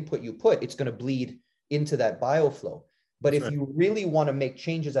whatever input you put, it's going to bleed into that bioflow. But if you really want to make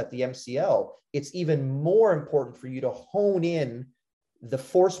changes at the MCL, it's even more important for you to hone in the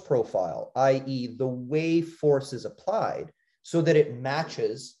force profile, i.e. the way force is applied, so that it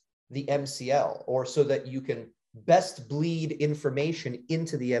matches the MCL, or so that you can best bleed information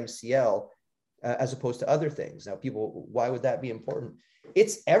into the MCL as opposed to other things. Now, people, why would that be important?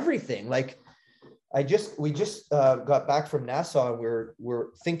 It's everything. Like we just got back from NASA, and we're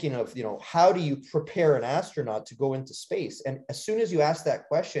thinking of, how do you prepare an astronaut to go into space? And as soon as you ask that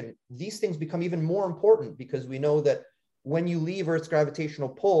question, these things become even more important, because we know that when you leave Earth's gravitational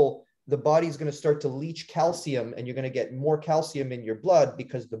pull, the body's going to start to leach calcium, and you're going to get more calcium in your blood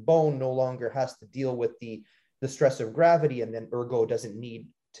because the bone no longer has to deal with the stress of gravity, and then ergo doesn't need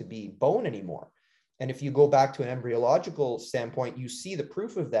to be bone anymore. And if you go back to an embryological standpoint, you see the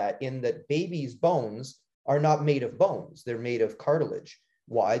proof of that in that babies' bones are not made of bones. They're made of cartilage.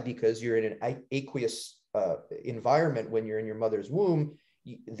 Why? Because you're in an aqueous environment when you're in your mother's womb.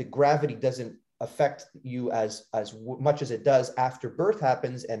 The gravity doesn't affect you as much as it does after birth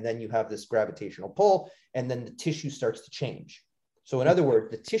happens. And then you have this gravitational pull, and then the tissue starts to change. So in other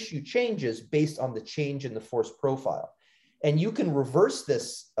words, the tissue changes based on the change in the force profile. And you can reverse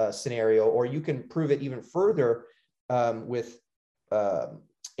this scenario, or you can prove it even further with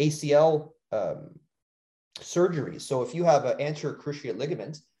ACL surgery. So if you have an anterior cruciate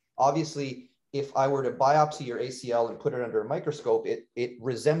ligament, obviously, if I were to biopsy your ACL and put it under a microscope, it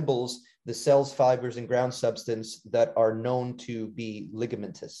resembles the cells, fibers, and ground substance that are known to be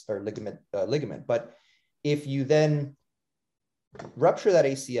ligamentous or ligament. But if you then rupture that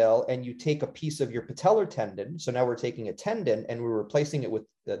ACL and you take a piece of your patellar tendon, so now we're taking a tendon and we're replacing it with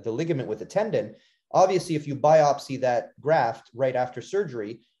the ligament with a tendon. Obviously, if you biopsy that graft right after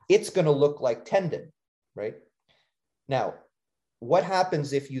surgery, it's going to look like tendon, right? Now, what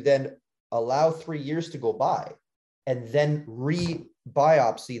happens if you then allow 3 years to go by and then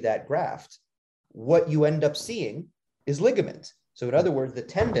re-biopsy that graft? What you end up seeing is ligament. So in other words, the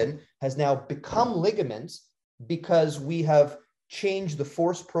tendon has now become ligament because we have change the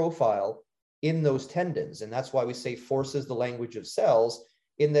force profile in those tendons. And that's why we say force is the language of cells,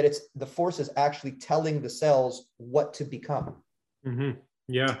 in that it's the force is actually telling the cells what to become. Mm-hmm.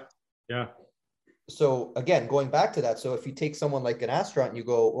 Yeah. Yeah. So again, going back to that, so if you take someone like an astronaut and you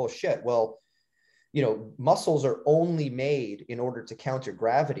go, oh shit, well, muscles are only made in order to counter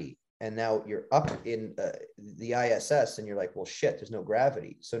gravity. And now you're up in the ISS and you're like, well, shit, there's no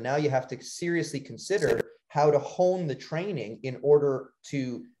gravity. So now you have to seriously consider how to hone the training in order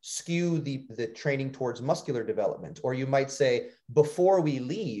to skew the training towards muscular development. Or you might say, before we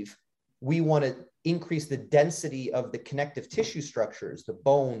leave, we want to increase the density of the connective tissue structures, the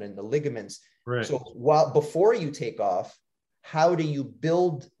bone and the ligaments. Right. So before you take off, how do you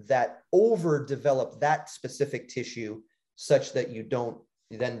build that, overdevelop that specific tissue such that you don't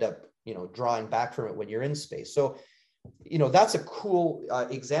end up, drawing back from it when you're in space? So, that's a cool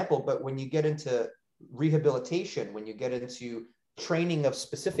example. But when you get into rehabilitation, when you get into training of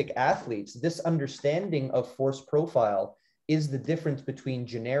specific athletes, this understanding of force profile is the difference between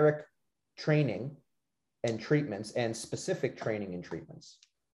generic training and treatments and specific training and treatments.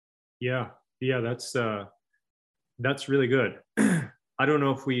 Yeah. That's really good. I don't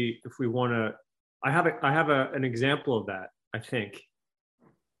know if we want to. I have an example of that. I think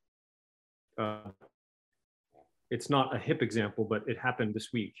it's not a hip example, but it happened this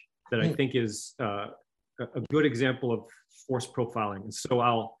week that I think is a good example of force profiling. And so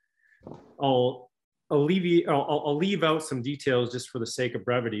I'll leave out some details just for the sake of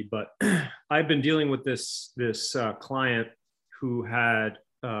brevity. But I've been dealing with this client who had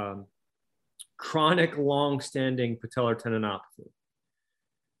chronic, long-standing patellar tendinopathy.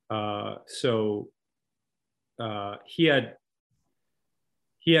 So he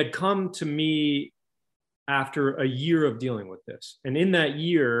had come to me after a year of dealing with this, and in that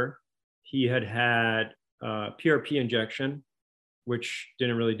year, he had PRP injection, which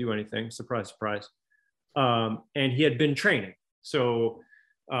didn't really do anything. Surprise, surprise. And he had been training. So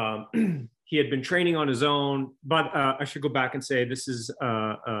he had been training on his own, but I should go back and say this is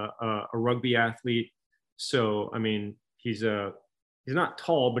a rugby athlete. So, I mean, he's not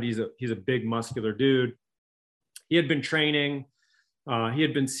tall, but he's a big muscular dude. He had been training. He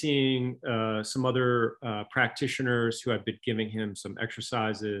had been seeing some other practitioners who had been giving him some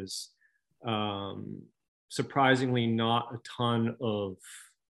exercises. Surprisingly, not a ton of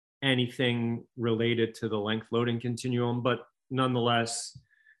anything related to the length loading continuum, but nonetheless,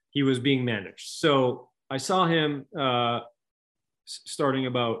 he was being managed. So I saw him starting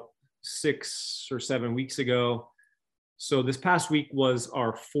about 6 or 7 weeks ago. So this past week was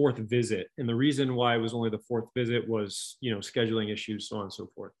our 4th visit. And the reason why it was only the 4th visit was, scheduling issues, so on and so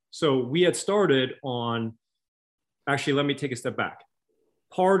forth. So we had started on, actually, let me take a step back.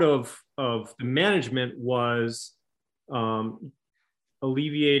 Part of the management was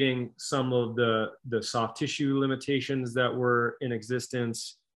alleviating some of the soft tissue limitations that were in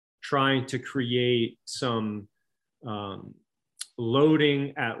existence, trying to create some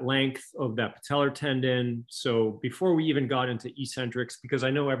loading at length of that patellar tendon. So before we even got into eccentrics, because I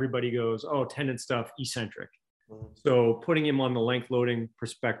know everybody goes, oh, tendon stuff, eccentric. So putting him on the length loading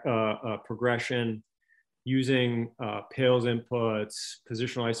progression, using Pales inputs,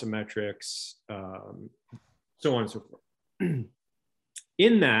 positional isometrics, so on and so forth.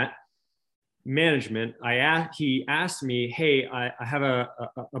 In that management, he asked me, hey, I have a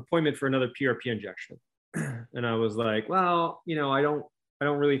appointment for another PRP injection. And I was like, well, I don't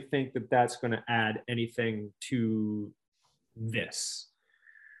really think that that's going to add anything to this.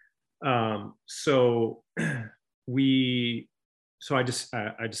 So I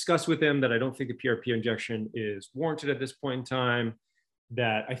discussed with him that I don't think a PRP injection is warranted at this point in time,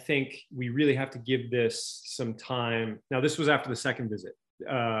 that I think we really have to give this some time. Now, this was after the second visit.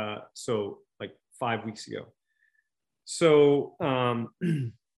 So like 5 weeks ago. So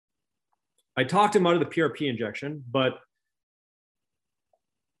I talked him out of the PRP injection, but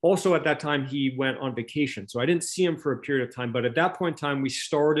also at that time he went on vacation. So I didn't see him for a period of time, but at that point in time, we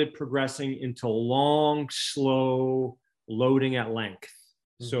started progressing into long, slow loading at length.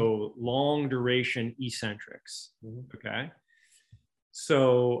 Mm-hmm. So long duration eccentrics. Mm-hmm. Okay.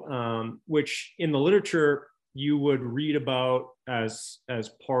 So, which in the literature, you would read about as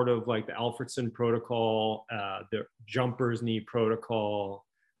part of like the Alfredson protocol, the jumper's knee protocol.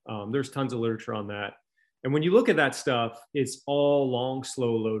 There's tons of literature on that. And when you look at that stuff, it's all long,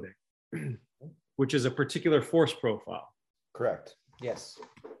 slow loading, which is a particular force profile. Correct. Yes.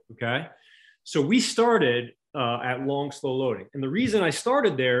 Okay. So we started at long, slow loading. And the reason I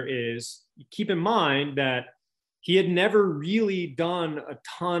started there is, keep in mind that he had never really done a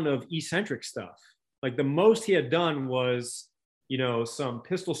ton of eccentric stuff. Like the most he had done was, some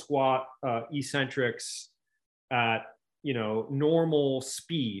pistol squat eccentrics at, normal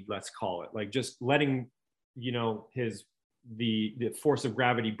speed, let's call it, like just letting, the force of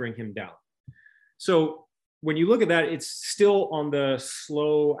gravity bring him down. So when you look at that, it's still on the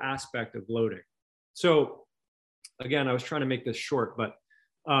slow aspect of loading. So again, I was trying to make this short, but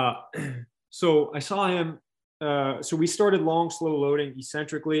so I saw him. So we started long, slow loading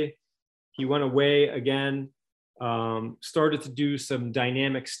eccentrically. He went away again, started to do some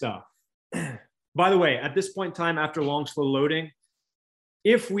dynamic stuff. By the way, at this point in time, after long, slow loading,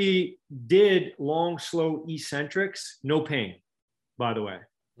 if we did long, slow eccentrics, no pain, by the way.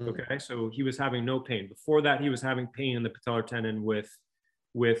 Okay, so he was having no pain. Before that, he was having pain in the patellar tendon with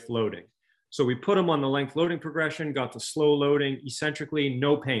loading. So we put him on the length loading progression, got to slow loading eccentrically,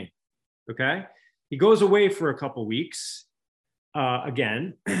 no pain. Okay, he goes away for a couple weeks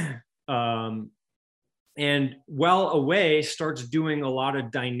again. And while away, starts doing a lot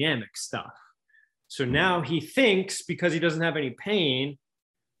of dynamic stuff. So now he thinks, because he doesn't have any pain,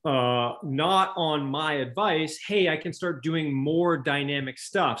 not on my advice, hey, I can start doing more dynamic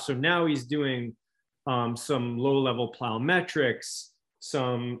stuff. So now he's doing some low-level plyometrics,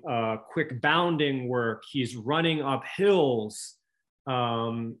 some quick bounding work. He's running up hills,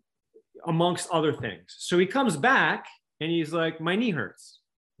 amongst other things. So he comes back and he's like, my knee hurts.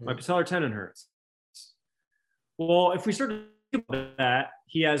 My patellar tendon hurts. Well, if we start to think about that,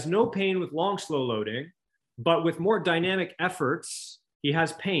 he has no pain with long, slow loading, but with more dynamic efforts, he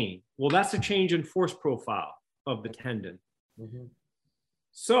has pain. Well, that's a change in force profile of the tendon. Mm-hmm.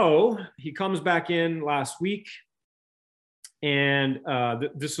 So he comes back in last week, and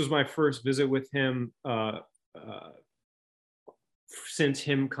this was my first visit with him since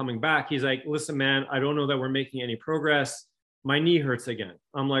him coming back. He's like, listen, man, I don't know that we're making any progress. My knee hurts again.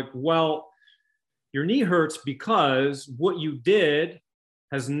 I'm like, well, your knee hurts because what you did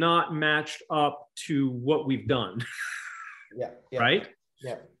has not matched up to what we've done. Yeah. Right?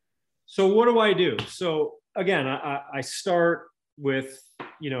 Yeah. So what do I do? So again, I start with,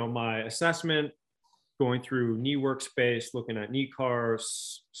 my assessment, going through knee workspace, looking at knee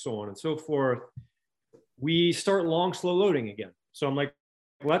cars, so on and so forth. We start long, slow loading again. So I'm like,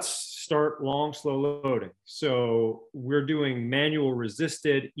 let's start long, slow loading. So we're doing manual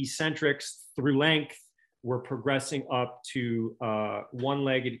resisted eccentrics through length. We're progressing up to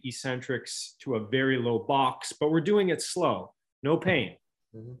one-legged eccentrics to a very low box, but we're doing it slow, no pain.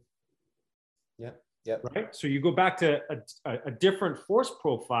 Mm-hmm. Yeah. Right. So you go back to a different force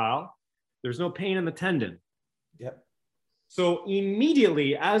profile. There's no pain in the tendon. Yep. So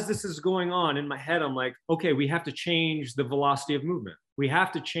immediately, as this is going on in my head, I'm like, okay, we have to change the velocity of movement. We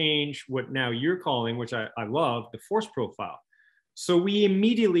have to change what now you're calling, which I love, the force profile. So we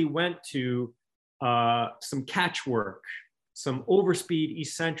immediately went to some catch work, some overspeed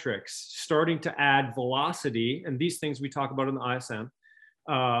eccentrics, starting to add velocity, and these things we talk about in the ISM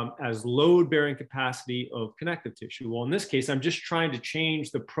as load-bearing capacity of connective tissue. Well, in this case, I'm just trying to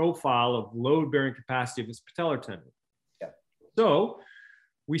change the profile of load-bearing capacity of this patellar tendon. Yeah. So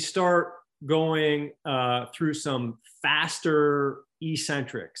we start going through some faster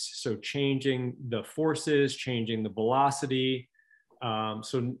eccentrics. So changing the forces, changing the velocity.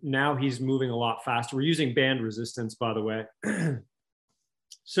 So now he's moving a lot faster. We're using band resistance, by the way.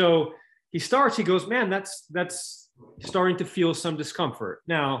 So he goes, man, that's starting to feel some discomfort.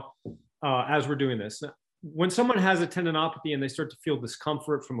 Now, as we're doing this, when someone has a tendinopathy and they start to feel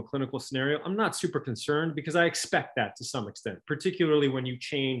discomfort from a clinical scenario, I'm not super concerned because I expect that to some extent, particularly when you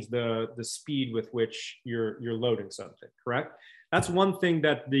change the speed with which you're loading something, correct? That's one thing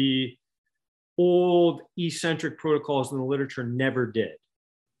that the old eccentric protocols in the literature never did,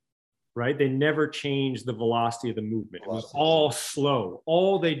 right? They never changed the velocity of the movement. It was all slow.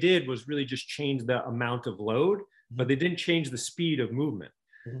 All they did was really just change the amount of load, but they didn't change the speed of movement.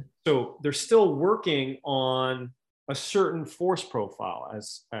 Mm-hmm. So they're still working on a certain force profile,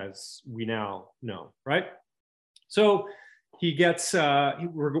 as we now know, right? So he gets,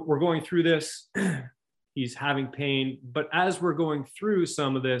 we're going through this. He's having pain, but as we're going through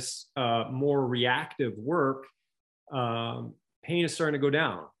some of this more reactive work, pain is starting to go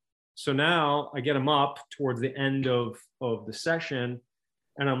down. So now I get him up towards the end of the session,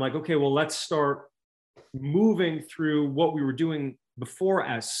 and I'm like, okay, well, let's start moving through what we were doing before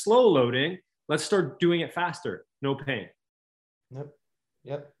as slow loading. Let's start doing it faster, no pain.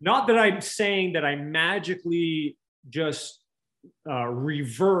 Yep. Not that I'm saying that I magically just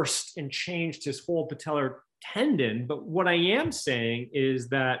reversed and changed his whole patellar tendon, but what I am saying is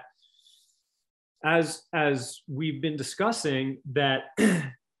that as we've been discussing, that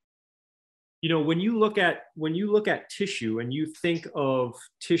you know, when you look at tissue and you think of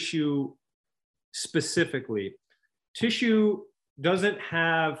tissue specifically, tissue doesn't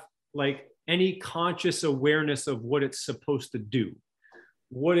have like any conscious awareness of what it's supposed to do.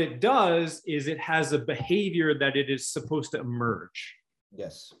 What it does is it has a behavior that it is supposed to emerge.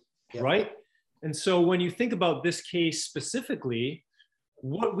 Yes. Yep. Right? And so when you think about this case specifically,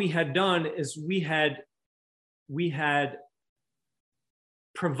 what we had done is we had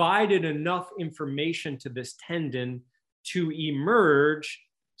provided enough information to this tendon to emerge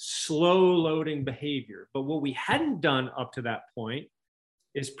slow loading behavior. But what we hadn't done up to that point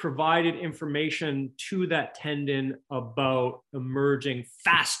is provided information to that tendon about emerging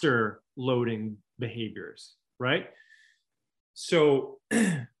faster loading behaviors, right? So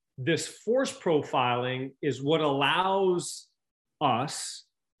this force profiling is what allows us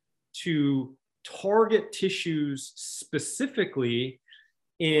to target tissues specifically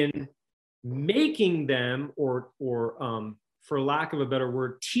in making them, or for lack of a better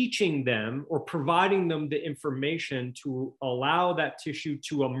word, teaching them or providing them the information to allow that tissue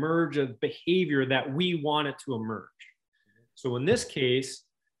to emerge a behavior that we want it to emerge. So in this case,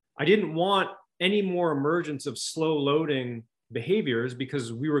 I didn't want any more emergence of slow loading behaviors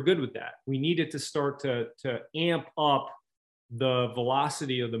because we were good with that. We needed to start to amp up the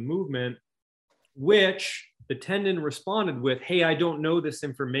velocity of the movement, which the tendon responded with, hey, I don't know this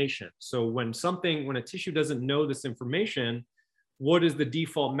information. So when a tissue doesn't know this information, what is the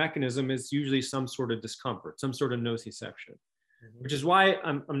default mechanism? Is usually some sort of discomfort, some sort of nociception, which is why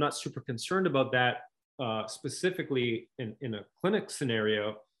I'm not super concerned about that specifically in a clinic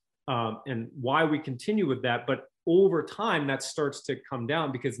scenario, and why we continue with that. But over time, that starts to come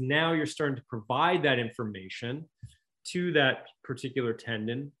down because now you're starting to provide that information to that particular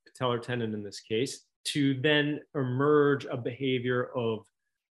tendon, patellar tendon in this case, to then emerge a behavior of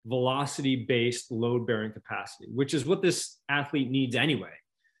velocity-based load-bearing capacity, which is what this athlete needs anyway.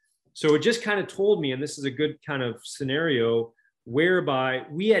 So it just kind of told me, and this is a good kind of scenario whereby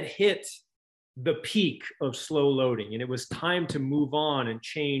we had hit the peak of slow loading and it was time to move on and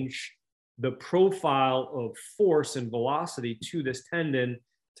change the profile of force and velocity to this tendon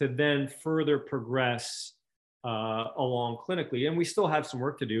to then further progress along clinically. And we still have some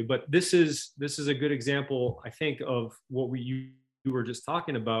work to do, but this is a good example, I think, of what you were just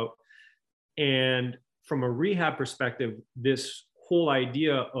talking about. And from a rehab perspective, this whole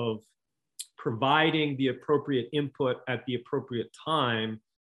idea of providing the appropriate input at the appropriate time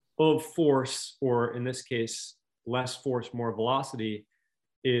of force, or in this case, less force, more velocity,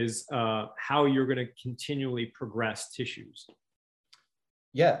 is how you're going to continually progress tissues.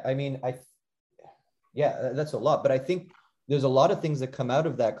 Yeah, I mean, that's a lot, but I think there's a lot of things that come out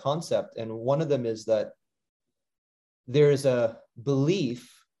of that concept. And one of them is that there is a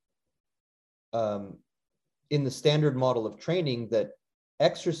belief in the standard model of training that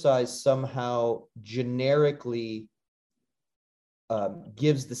exercise somehow generically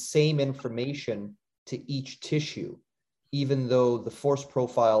gives the same information to each tissue, even though the force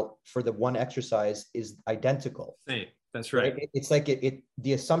profile for the one exercise is identical. Same. That's right. It's like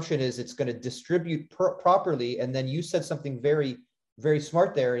the assumption is it's going to distribute properly. And then you said something very, very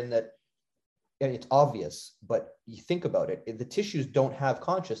smart there in that, and it's obvious, but you think about it, the tissues don't have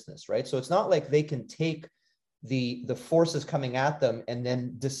consciousness, right? So it's not like they can take the forces coming at them and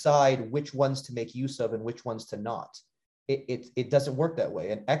then decide which ones to make use of and which ones to not. It doesn't work that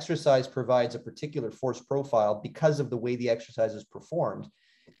way. And exercise provides a particular force profile because of the way the exercise is performed.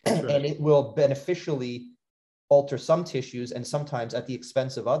 Right. And it will beneficially alter some tissues and sometimes at the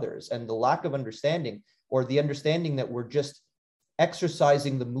expense of others. And the lack of understanding, or the understanding that we're just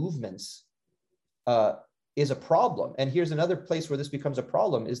exercising the movements, is a problem. And here's another place where this becomes a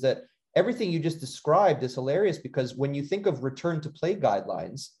problem, is that everything you just described is hilarious, because when you think of return to play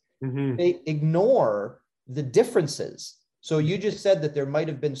guidelines, they ignore the differences. So you just said that there might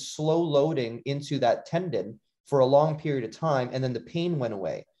have been slow loading into that tendon for a long period of time, and then the pain went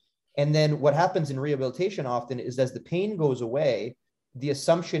away. And then what happens in rehabilitation often is, as the pain goes away, the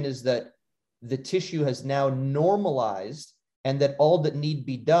assumption is that the tissue has now normalized, and that all that need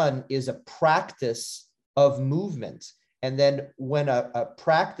be done is a practice of movement. And then when a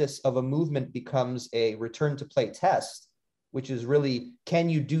practice of a movement becomes a return to play test, which is really, can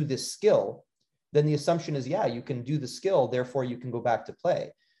you do this skill? Then the assumption is, yeah, you can do the skill, therefore you can go back to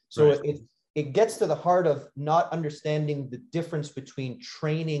play. So right. It gets to the heart of not understanding the difference between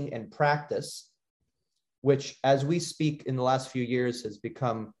training and practice, which, as we speak in the last few years, has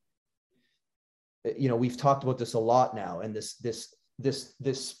become, we've talked about this a lot now. And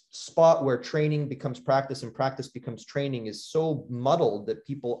this spot where training becomes practice and practice becomes training is so muddled that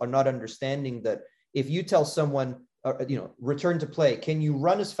people are not understanding that if you tell someone, return to play, can you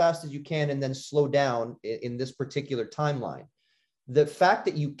run as fast as you can and then slow down in this particular timeline? The fact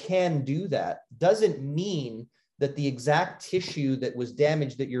that you can do that doesn't mean that the exact tissue that was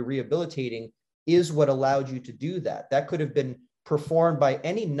damaged that you're rehabilitating is what allowed you to do that. That could have been performed by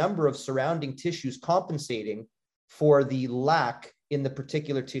any number of surrounding tissues compensating for the lack in the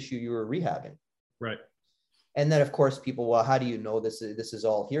particular tissue you were rehabbing. Right. And then, of course, people, well, how do you know this is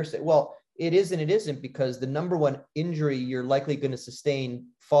all hearsay? Well, it is and it isn't, because the number one injury you're likely going to sustain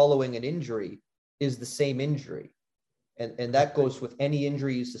following an injury is the same injury. And that goes with any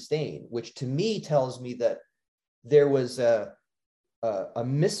injury you sustain, which to me tells me that there was a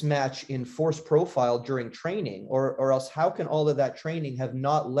mismatch in force profile during training, or else how can all of that training have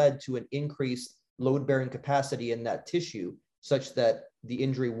not led to an increased load-bearing capacity in that tissue such that the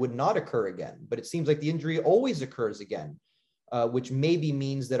injury would not occur again? But it seems like the injury always occurs again, which maybe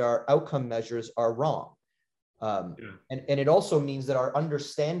means that our outcome measures are wrong. And it also means that our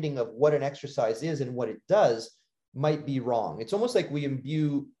understanding of what an exercise is and what it does might be wrong. It's almost like we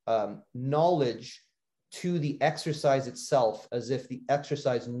imbue knowledge to the exercise itself as if the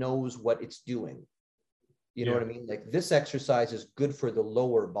exercise knows what it's doing. You know what I mean? Like, this exercise is good for the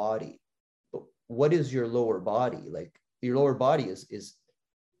lower body. But what is your lower body? Like, your lower body is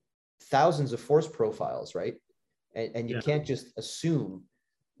thousands of force profiles, right? And you can't just assume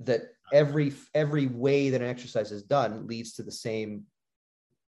that every way that an exercise is done leads to the same,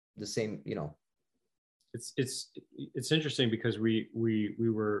 It's interesting, because we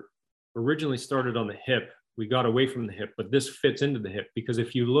were originally started on the hip. We got away from the hip, but this fits into the hip, because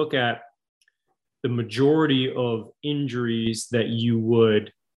if you look at the majority of injuries that you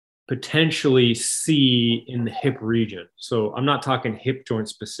would potentially see in the hip region, so I'm not talking hip joint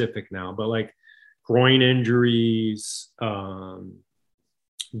specific now, but like groin injuries,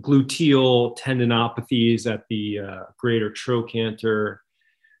 gluteal tendinopathies at the greater trochanter,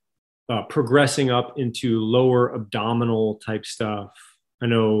 progressing up into lower abdominal type stuff. I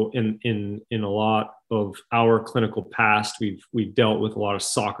know in a lot of our clinical past, we've dealt with a lot of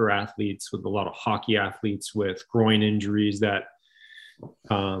soccer athletes, with a lot of hockey athletes with groin injuries that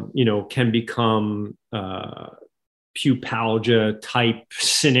can become pubalgia type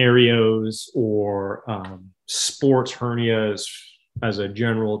scenarios, or sports hernias as a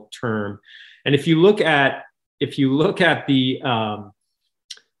general term. And if you look at the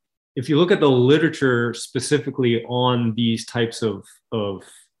literature specifically on these types of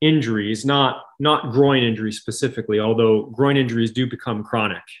injuries, not groin injuries specifically, although groin injuries do become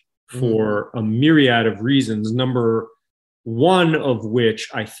chronic for a myriad of reasons. Number one of which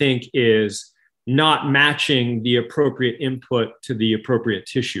I think is not matching the appropriate input to the appropriate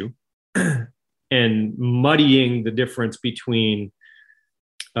tissue and muddying the difference between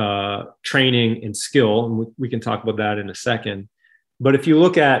training and skill, and we can talk about that in a second. But if you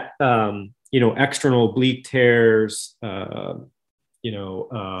look at external oblique tears,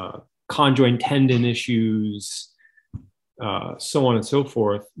 conjoint tendon issues, so on and so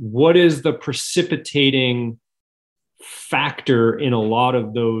forth, what is the precipitating factor in a lot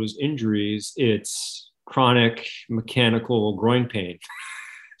of those injuries? It's chronic mechanical groin pain.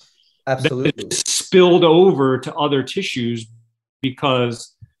 Absolutely. That spilled over to other tissues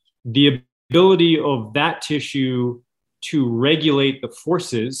because the ability of that tissue to regulate the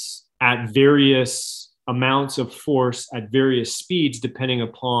forces at various amounts of force at various speeds, depending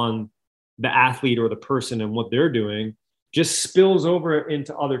upon the athlete or the person and what they're doing, just spills over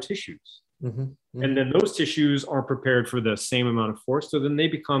into other tissues. Mm-hmm. Mm-hmm. And then those tissues aren't prepared for the same amount of force. So then they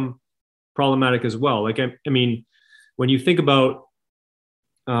become problematic as well. Like, I mean, when you think about,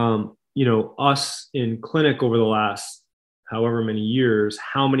 us in clinic over the last however many years,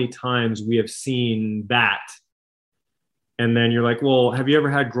 how many times we have seen that. And then you're like, well, have you ever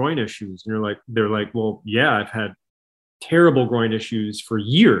had groin issues? And they're like, well, yeah, I've had terrible groin issues for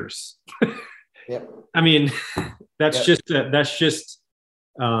years. Yep. I mean, that's Yep.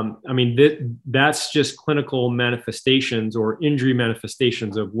 that's just clinical manifestations or injury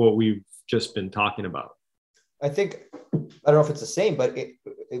manifestations of what we've just been talking about. I think, I don't know if it's the same, but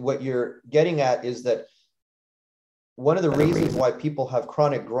what you're getting at is that one of the reasons why people have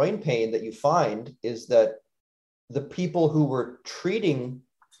chronic groin pain that you find is that the people who were treating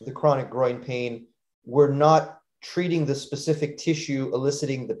the chronic groin pain were not treating the specific tissue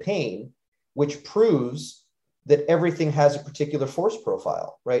eliciting the pain, which proves that everything has a particular force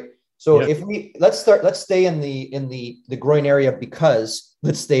profile, right? So if let's stay in the groin area because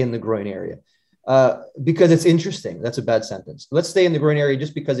it's interesting. That's a bad sentence. Let's stay in the groin area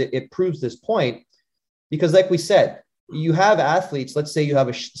just because it proves this point. Because like we said, you have athletes, let's say you have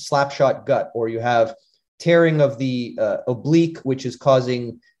a slap shot gut, or you have tearing of the oblique, which is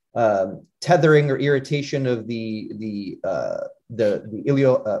causing tethering or irritation of the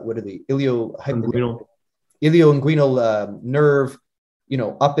ilioinguinal nerve,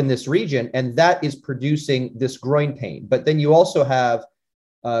 up in this region, and that is producing this groin pain. But then you also have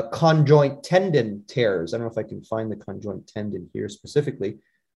conjoint tendon tears. I don't know if I can find the conjoint tendon here specifically,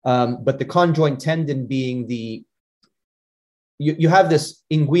 but the conjoint tendon being you have this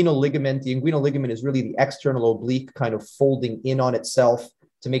inguinal ligament. The inguinal ligament is really the external oblique kind of folding in on itself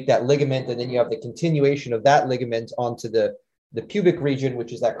to make that ligament. And then you have the continuation of that ligament onto the pubic region,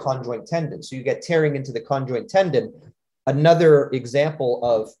 which is that conjoint tendon. So you get tearing into the conjoint tendon. Another example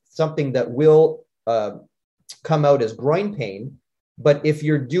of something that will come out as groin pain. But if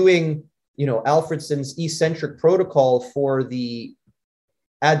you're doing, Alfredson's eccentric protocol for the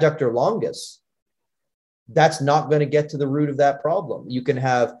adductor longus, that's not going to get to the root of that problem. You can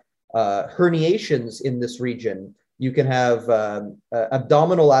have herniations in this region. You can have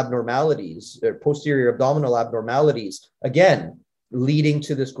abdominal abnormalities, or posterior abdominal abnormalities, again, leading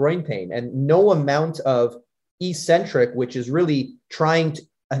to this groin pain. And no amount of eccentric, which is really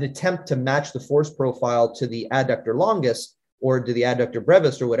an attempt to match the force profile to the adductor longus or to the adductor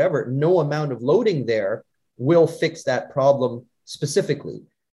brevis or whatever, no amount of loading there will fix that problem specifically.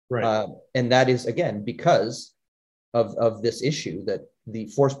 Right. And that is, again, because of this issue that the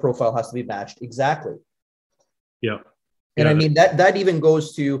force profile has to be matched exactly. Yeah. And I mean, that even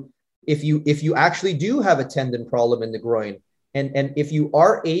goes to if you actually do have a tendon problem in the groin, and if you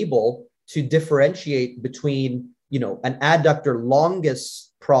are able to differentiate between, an adductor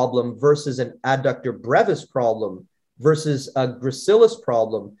longus problem versus an adductor brevis problem versus a gracilis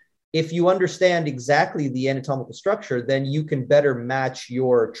problem, if you understand exactly the anatomical structure, then you can better match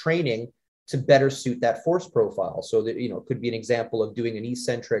your training to better suit that force profile. So that, it could be an example of doing an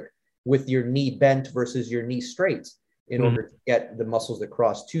eccentric with your knee bent versus your knee straight in order to get the muscles that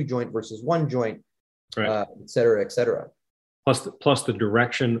cross two joint versus one joint, right. Et cetera, et cetera. Plus the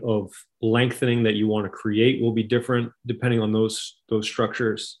direction of lengthening that you want to create will be different depending on those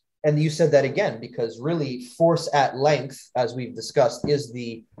structures. And you said that again, because really force at length, as we've discussed, is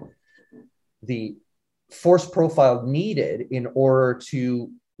the force profile needed in order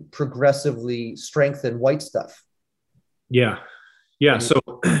to progressively strengthen white stuff. Yeah. So,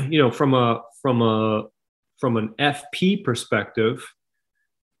 from an FP perspective,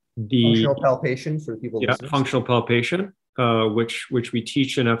 the functional palpation for people listening. Functional palpation, which we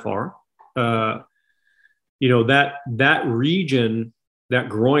teach in FR. That region, that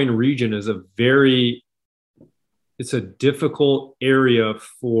groin region, is it's a difficult area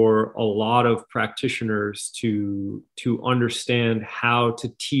for a lot of practitioners to understand how to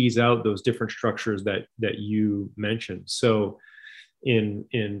tease out those different structures that you mentioned. So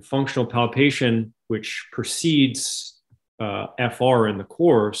in functional palpation, which precedes FR in the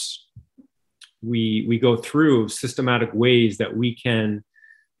course, we go through systematic ways that we can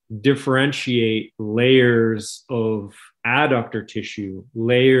differentiate layers of adductor tissue,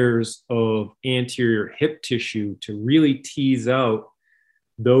 layers of anterior hip tissue to really tease out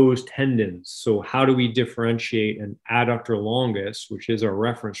those tendons. So how do we differentiate an adductor longus, which is our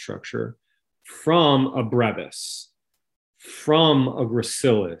reference structure, from a brevis, from a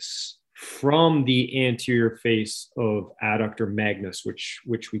gracilis, from the anterior face of adductor magnus,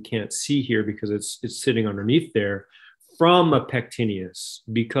 which we can't see here because it's sitting underneath there, from a pectineus,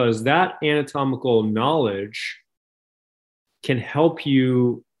 because that anatomical knowledge can help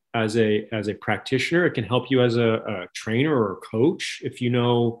you as a practitioner. It can help you as a trainer or a coach if you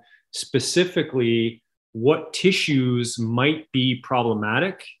know specifically what tissues might be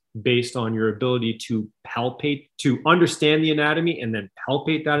problematic based on your ability to palpate, to understand the anatomy and then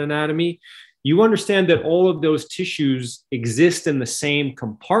palpate that anatomy. You understand that all of those tissues exist in the same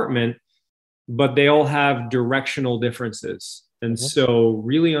compartment, but they all have directional differences. And so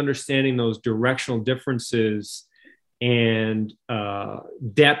really understanding those directional differences and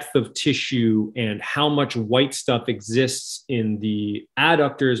depth of tissue and how much white stuff exists in the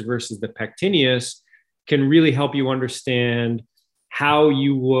adductors versus the pectineus can really help you understand how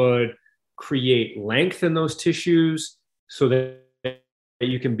you would create length in those tissues so that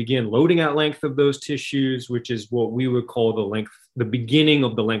you can begin loading at length of those tissues, which is what we would call the beginning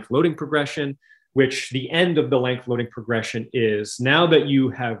of the length loading progression, which the end of the length loading progression is now that you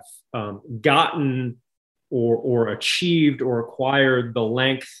have gotten or achieved or acquired the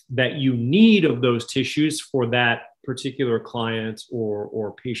length that you need of those tissues for that particular client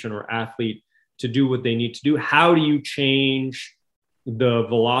or patient or athlete to do what they need to do. How do you change the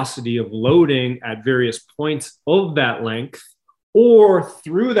velocity of loading at various points of that length or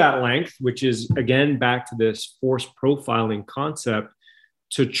through that length, which is again back to this force profiling concept,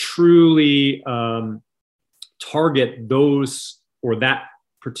 to truly target those or that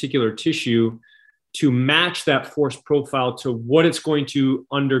particular tissue to match that force profile to what it's going to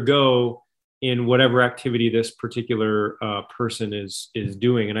undergo in whatever activity this particular person is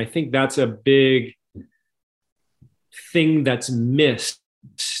doing. And I think that's a big thing that's missed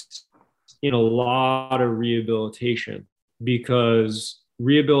in a lot of rehabilitation, because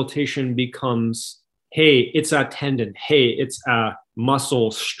rehabilitation becomes, hey, it's a tendon, hey, it's a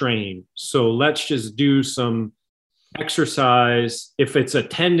muscle strain, so let's just do some exercise. If it's a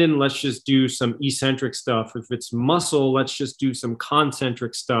tendon, let's just do some eccentric stuff. If it's muscle, let's just do some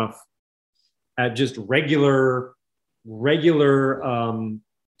concentric stuff at just regular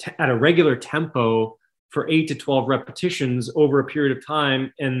at a regular tempo for 8 to 12 repetitions over a period of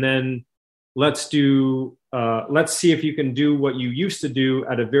time. And then let's see if you can do what you used to do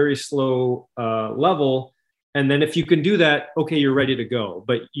at a very slow level. And then if you can do that, okay, you're ready to go.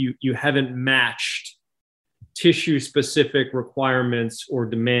 But you haven't matched tissue specific requirements or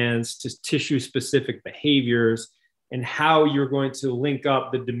demands to tissue specific behaviors, and how you're going to link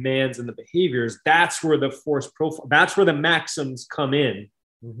up the demands and the behaviors. That's where the force profile, that's where the maxims come in,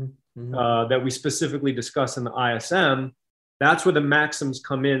 that we specifically discuss in the ISM. That's where the maxims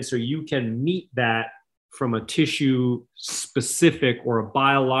come in. So you can meet that from a tissue specific or a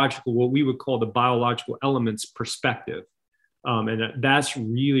biological, what we would call the biological elements perspective. And that's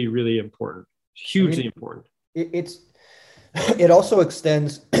really, really important, hugely important. It also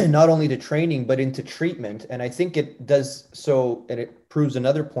extends not only to training, but into treatment. And I think it does so, and it proves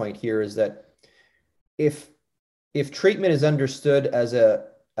another point here, is that if treatment is understood as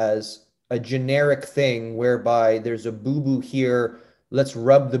a generic thing whereby there's a boo-boo here, let's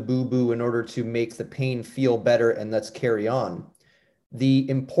rub the boo-boo in order to make the pain feel better and let's carry on. The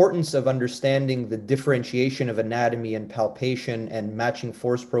importance of understanding the differentiation of anatomy and palpation and matching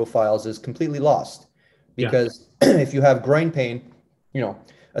force profiles is completely lost. Because if you have groin pain,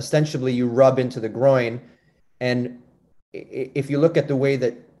 ostensibly you rub into the groin. And if you look at the way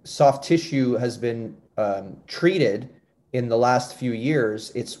that soft tissue has been treated in the last few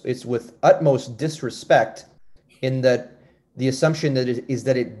years, it's with utmost disrespect, in that the assumption that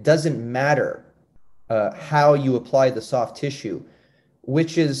it doesn't matter how you apply the soft tissue,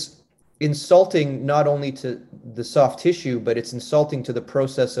 which is insulting not only to the soft tissue, but it's insulting to the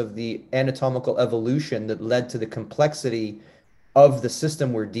process of the anatomical evolution that led to the complexity of the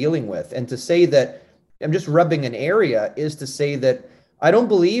system we're dealing with. And to say that I'm just rubbing an area is to say that I don't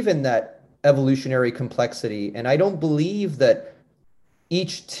believe in that evolutionary complexity. And I don't believe that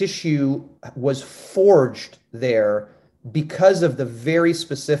each tissue was forged there because of the very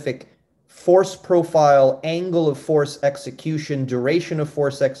specific force profile, angle of force execution, duration of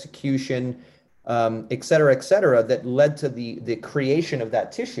force execution, et cetera, that led to the creation of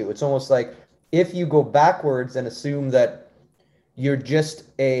that tissue. It's almost like if you go backwards and assume that you're just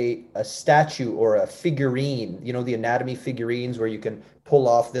a statue or a figurine, you know, the anatomy figurines where you can pull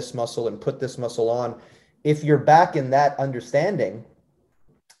off this muscle and put this muscle on. If you're back in that understanding,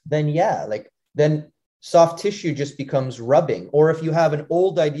 then yeah, like then soft tissue just becomes rubbing. Or if you have an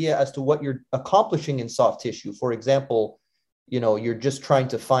old idea as to what you're accomplishing in soft tissue, for example, you know, you're just trying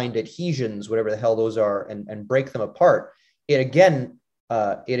to find adhesions, whatever the hell those are, and break them apart. It again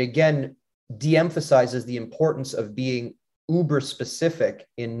de-emphasizes the importance of being uber specific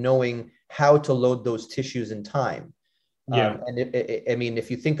in knowing how to load those tissues in time. Yeah. I mean, if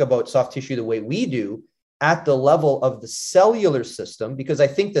you think about soft tissue the way we do at the level of the cellular system, because I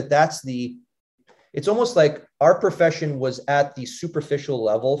think it's almost like our profession was at the superficial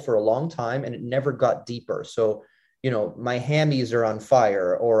level for a long time and it never got deeper. So, you know, my hammies are on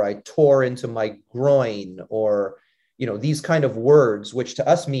fire, or I tore into my groin, or, you know, these kind of words, which to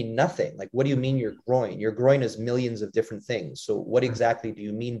us mean nothing. Like, what do you mean your groin? Your groin is millions of different things. So what exactly do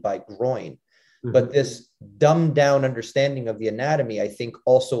you mean by groin? Mm-hmm. But this dumbed down understanding of the anatomy, I think,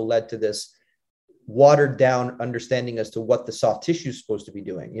 also led to this watered down understanding as to what the soft tissue is supposed to be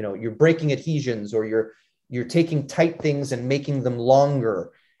doing. You know, you're breaking adhesions, or you're taking tight things and making them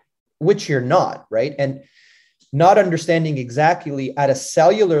longer, which you're not, right? And not understanding exactly at a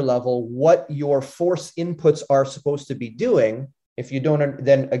cellular level what your force inputs are supposed to be doing. If you don't,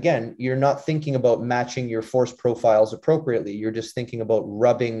 then again, you're not thinking about matching your force profiles appropriately. You're just thinking about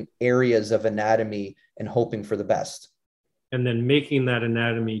rubbing areas of anatomy and hoping for the best. And then making that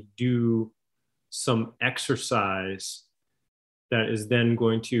anatomy do some exercise that is then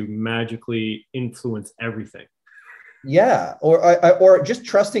going to magically influence everything. Yeah, or just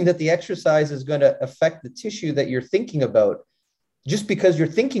trusting that the exercise is going to affect the tissue that you're thinking about. Just because you're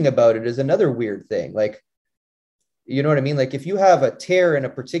thinking about it is another weird thing. Like, you know what I mean? Like, if you have a tear in a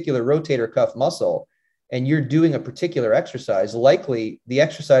particular rotator cuff muscle and you're doing a particular exercise, likely the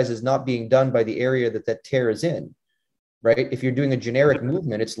exercise is not being done by the area that tear is in, right? If you're doing a generic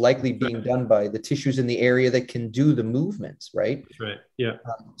movement, it's likely being done by the tissues in the area that can do the movements, right? That's right. Yeah.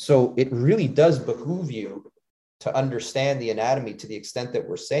 So it really does behoove you to understand the anatomy to the extent that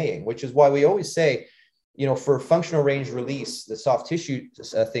we're saying, which is why we always say, you know, for functional range release, the soft tissue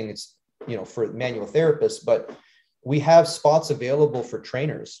thing, it's, you know, for manual therapists, but we have spots available for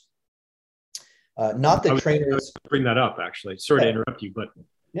trainers. Not that trainers bring that up, actually. Sorry to interrupt you, but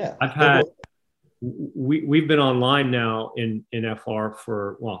yeah, I've had, we've been online now in FR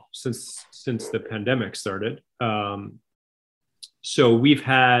for, well, since the pandemic started. So we've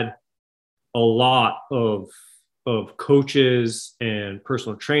had a lot of coaches and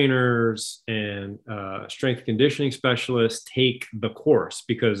personal trainers and strength conditioning specialists take the course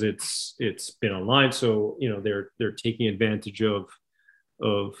because it's been online. So, you know, they're taking advantage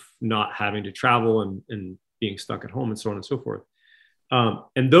of not having to travel and being stuck at home and so on and so forth.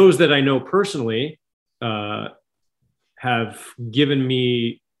 And those that I know personally have given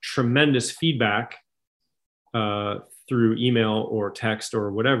me tremendous feedback through email or text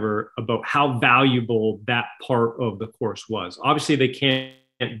or whatever about how valuable that part of the course was. Obviously, they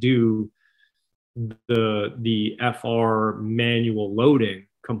can't do the FR manual loading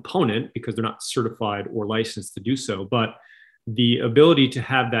component because they're not certified or licensed to do so. But the ability to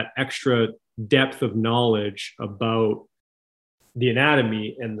have that extra depth of knowledge about the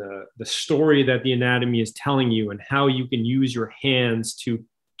anatomy and the story that the anatomy is telling you and how you can use your hands to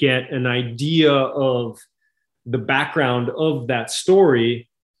get an idea of the background of that story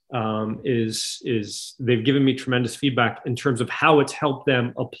is they've given me tremendous feedback in terms of how it's helped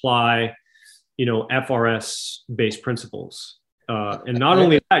them apply, you know, FRS based principles. And not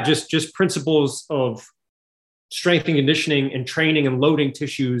only that, just principles of strength and conditioning and training and loading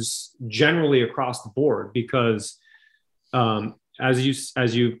tissues generally across the board, because as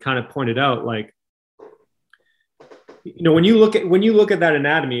you kind of pointed out, like, you know, when you look at that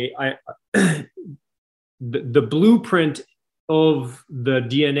anatomy, the blueprint of the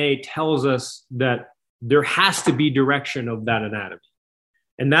DNA tells us that there has to be direction of that anatomy,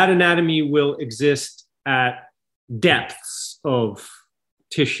 and that anatomy will exist at depths of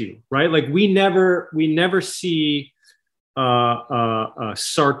tissue, right? Like we never see a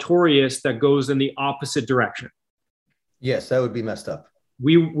sartorius that goes in the opposite direction. Yes, that would be messed up.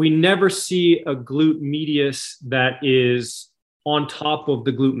 We never see a glute medius that is on top of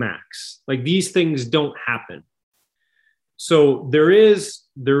the glute max. Like these things don't happen. So there is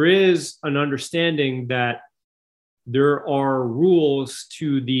an understanding that there are rules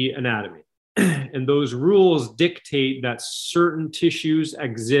to the anatomy. And those rules dictate that certain tissues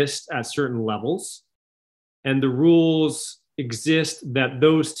exist at certain levels. And the rules exist that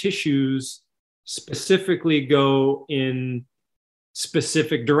those tissues specifically go in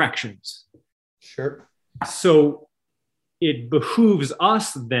specific directions. Sure. So it behooves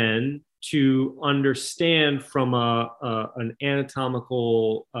us then to understand from an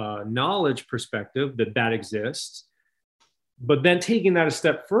anatomical knowledge perspective that exists, but then taking that a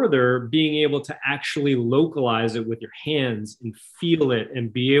step further, being able to actually localize it with your hands and feel it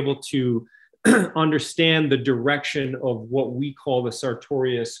and be able to understand the direction of what we call the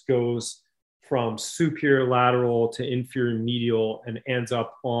sartorius goes from superior lateral to inferior medial and ends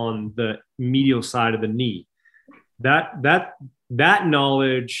up on the medial side of the knee. That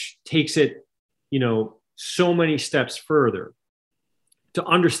knowledge takes it, so many steps further to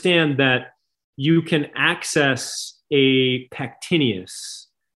understand that you can access a pectineus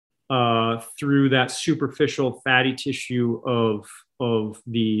through that superficial fatty tissue of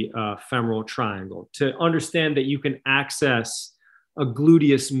the femoral triangle, to understand that you can access a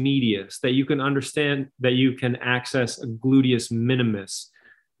gluteus medius, that you can understand that you can access a gluteus minimus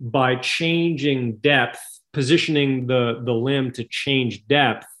by changing depth, positioning the limb to change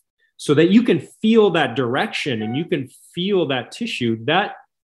depth so that you can feel that direction and you can feel that tissue.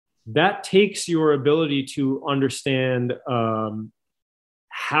 That takes your ability to understand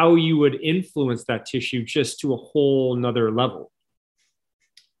how you would influence that tissue just to a whole nother level.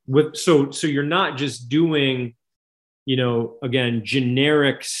 So you're not just doing, again,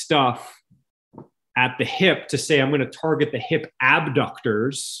 generic stuff at the hip to say, I'm going to target the hip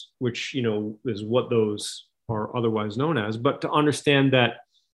abductors, which, is what those are otherwise known as, but to understand that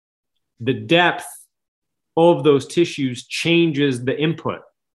the depth of those tissues changes the input.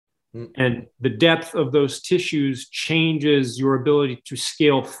 And the depth of those tissues changes your ability to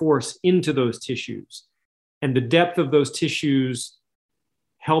scale force into those tissues. And the depth of those tissues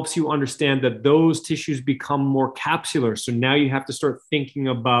helps you understand that those tissues become more capsular. So now you have to start thinking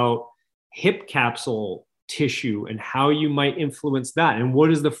about hip capsule tissue and how you might influence that. And what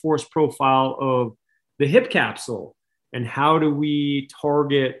is the force profile of the hip capsule? And how do we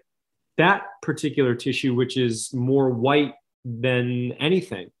target that particular tissue, which is more white than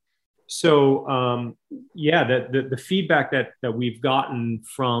anything? So, the feedback that we've gotten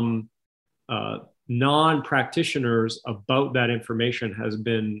from non-practitioners about that information has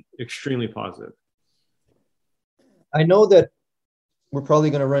been extremely positive. I know that we're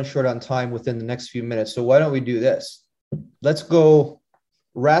probably going to run short on time within the next few minutes. So why don't we do this? Let's go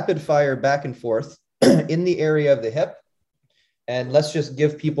rapid fire back and forth in the area of the hip. And let's just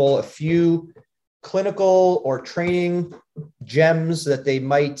give people a few clinical or training gems that they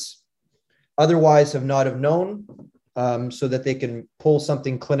might otherwise have not have known, so that they can pull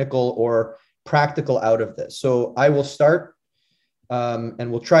something clinical or practical out of this. So I will start,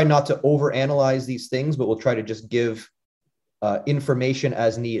 and we'll try not to overanalyze these things, but we'll try to just give information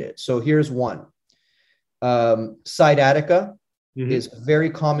as needed. So here's one. Sciatica is a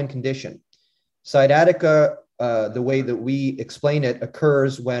very common condition. Sciatica, the way that we explain it,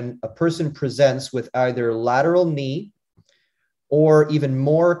 occurs when a person presents with either lateral knee or, even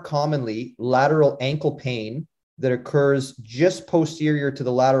more commonly, lateral ankle pain that occurs just posterior to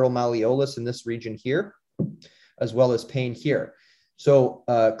the lateral malleolus in this region here, as well as pain here. So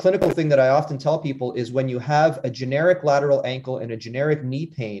clinical thing that I often tell people is when you have a generic lateral ankle and a generic knee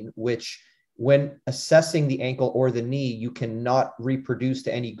pain, which when assessing the ankle or the knee, you cannot reproduce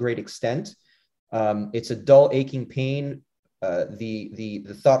to any great extent. It's a dull aching pain. The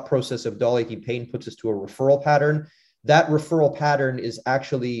thought process of dull aching pain puts us to a referral pattern. That referral pattern is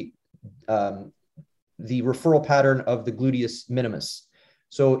actually the referral pattern of the gluteus minimus.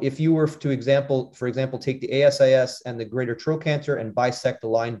 So if you were to, for example, take the ASIS and the greater trochanter and bisect the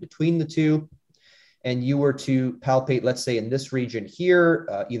line between the two, and you were to palpate, let's say in this region here,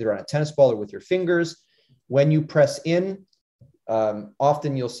 either on a tennis ball or with your fingers, when you press in,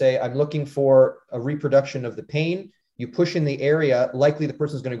 often you'll say, I'm looking for a reproduction of the pain. You push in the area, likely the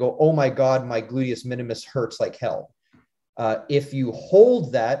person's going to go, oh my God, my gluteus minimus hurts like hell. If you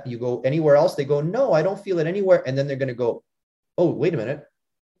hold that, you go anywhere else, they go, no, I don't feel it anywhere. And then they're going to go, oh, wait a minute.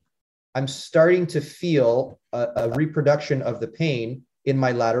 I'm starting to feel a reproduction of the pain in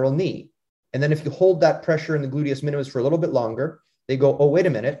my lateral knee. And then if you hold that pressure in the gluteus minimus for a little bit longer, they go, oh, wait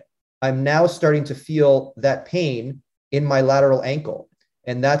a minute. I'm now starting to feel that pain in my lateral ankle.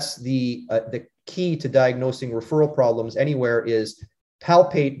 And that's the key to diagnosing referral problems anywhere is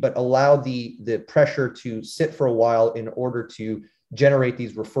palpate, but allow the pressure to sit for a while in order to generate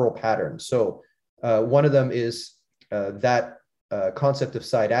these referral patterns. So one of them is that concept of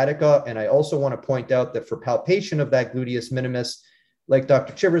sciatica. And I also want to point out that for palpation of that gluteus minimus, like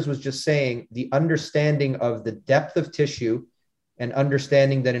Dr. Chivers was just saying, the understanding of the depth of tissue and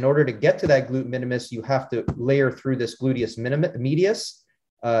understanding that in order to get to that glute minimus, you have to layer through this gluteus medius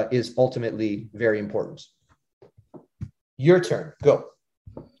is ultimately very important. Your turn, go.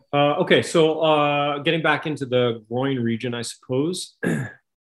 Okay, so getting back into the groin region, I suppose.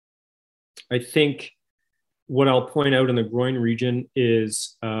 I think what I'll point out in the groin region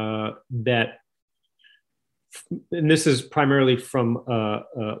is that, and this is primarily from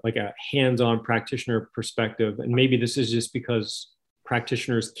like a hands-on practitioner perspective, and maybe this is just because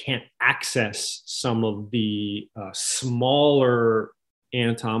practitioners can't access some of the smaller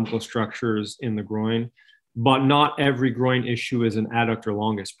anatomical structures in the groin, but not every groin issue is an adductor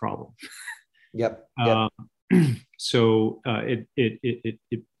longus problem. Yep. So it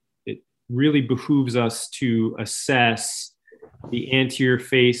really behooves us to assess the anterior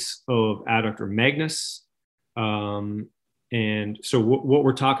face of adductor magnus. And so what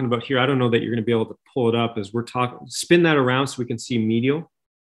we're talking about here, I don't know that you're going to be able to pull it up, is spin that around so we can see medial.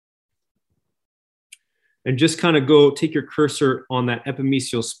 And just kind of take your cursor on that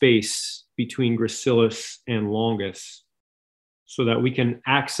epimysial space between gracilis and longus so that we can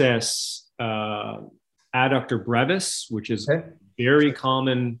access adductor brevis, which is a very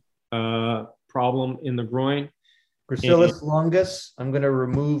common problem in the groin. Gracilis longus, I'm going to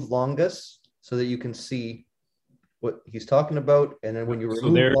remove longus so that you can see what he's talking about. And then when you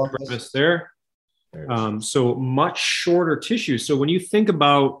remove longus, so much shorter tissue. So when you think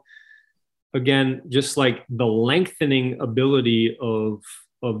about, again, just like the lengthening ability of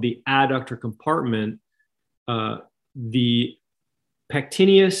the adductor compartment, the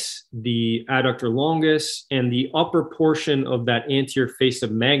pectineus, the adductor longus, and the upper portion of that anterior face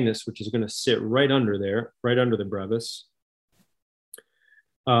of magnus, which is going to sit right under there, right under the brevis,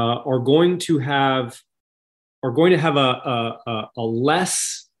 are going to have a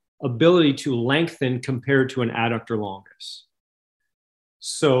less ability to lengthen compared to an adductor longus.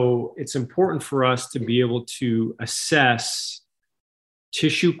 So it's important for us to be able to assess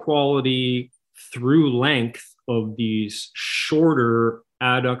tissue quality through length of these shorter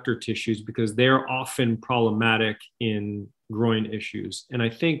adductor tissues because they're often problematic in groin issues. And I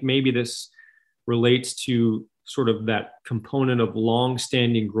think maybe this relates to sort of that component of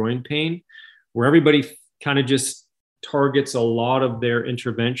long-standing groin pain where everybody kind of just targets a lot of their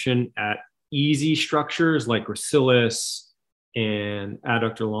intervention at easy structures like gracilis and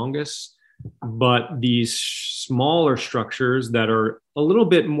adductor longus, but these smaller structures that are a little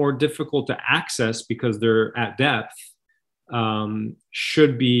bit more difficult to access because they're at depth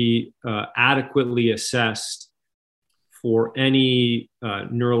should be adequately assessed for any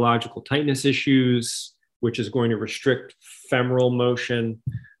neurological tightness issues, which is going to restrict femoral motion,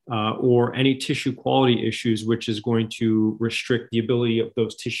 or any tissue quality issues, which is going to restrict the ability of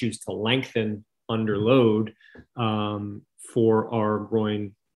those tissues to lengthen under load for our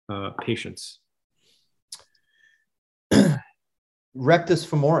groin patients. Rectus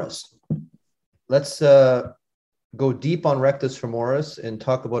femoris. Let's go deep on rectus femoris and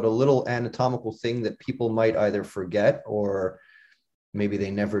talk about a little anatomical thing that people might either forget or maybe they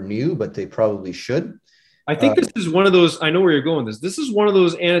never knew, but they probably should. I think this is one of those, I know where you're going with this. This is one of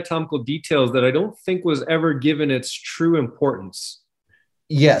those anatomical details that I don't think was ever given its true importance.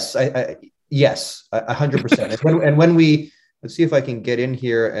 Yes, yes, 100%. And when we, let's see if I can get in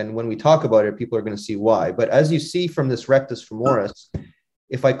here, and when we talk about it, people are going to see why. But as you see from this rectus femoris,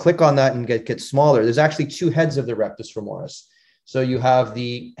 if I click on that and get smaller, there's actually two heads of the rectus femoris. So you have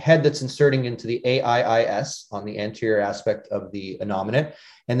the head that's inserting into the AIIS on the anterior aspect of the innominate.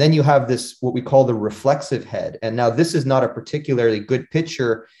 And then you have this, what we call the reflexive head. And now this is not a particularly good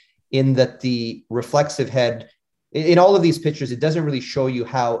picture in that the reflexive head, in all of these pictures, it doesn't really show you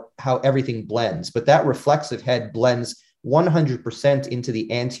how everything blends, but that reflexive head blends 100% into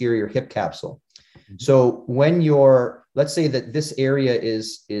the anterior hip capsule. Mm-hmm. So when you're, let's say that this area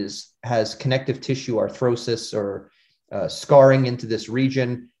has connective tissue arthrosis or scarring into this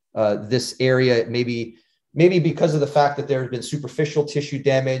region, this area, maybe because of the fact that there has been superficial tissue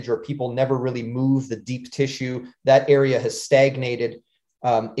damage or people never really move the deep tissue, that area has stagnated.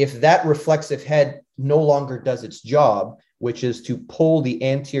 If that reflexive head no longer does its job, which is to pull the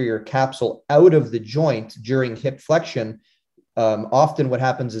anterior capsule out of the joint during hip flexion, often what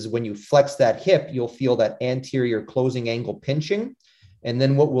happens is when you flex that hip, you'll feel that anterior closing angle pinching. And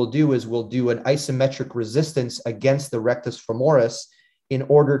then what we'll do is we'll do an isometric resistance against the rectus femoris in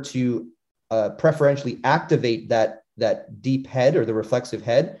order to preferentially activate that deep head or the reflexive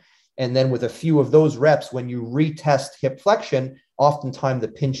head. And then with a few of those reps, when you retest hip flexion, oftentimes the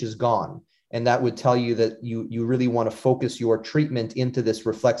pinch is gone. And that would tell you that you really want to focus your treatment into this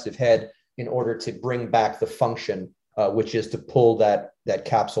reflexive head in order to bring back the function, which is to pull that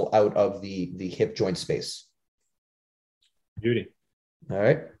capsule out of the hip joint space. Beauty. All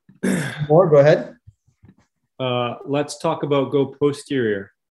right. More, go ahead. Let's talk about go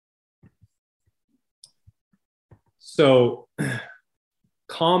posterior. So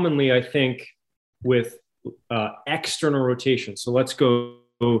commonly, I think with external rotation. So let's go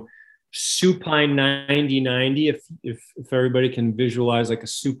supine 90-90. If everybody can visualize like a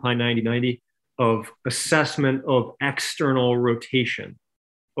supine 90-90 of assessment of external rotation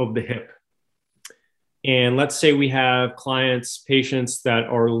of the hip. And let's say we have patients that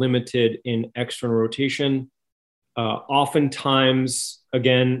are limited in external rotation. Oftentimes,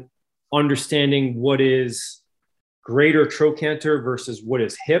 again, understanding what is greater trochanter versus what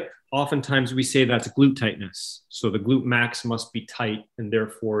is hip. Oftentimes we say that's glute tightness. So the glute max must be tight and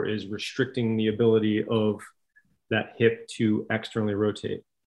therefore is restricting the ability of that hip to externally rotate.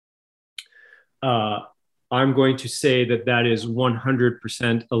 I'm going to say that is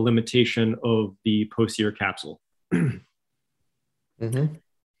 100% a limitation of the posterior capsule. Mm-hmm.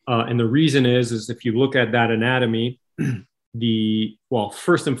 And the reason is if you look at that anatomy,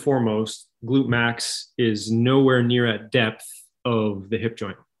 first and foremost, glute max is nowhere near at depth of the hip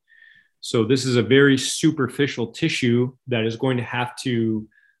joint. So this is a very superficial tissue that is going to have to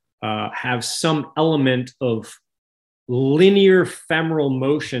have some element of linear femoral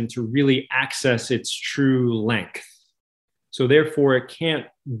motion to really access its true length. So therefore it can't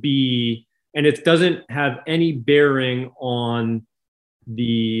be, and it doesn't have any bearing on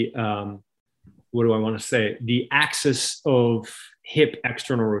the, the axis of hip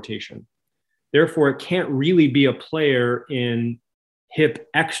external rotation. Therefore, it can't really be a player in hip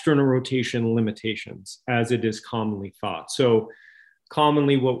external rotation limitations as it is commonly thought. So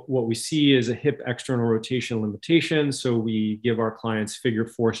commonly what we see is a hip external rotation limitation. So we give our clients figure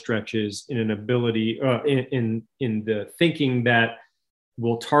 4 stretches in an ability, in the thinking that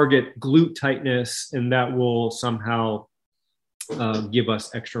will target glute tightness and that will somehow give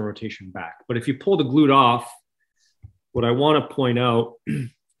us external rotation back. But if you pull the glute off, what I want to point out,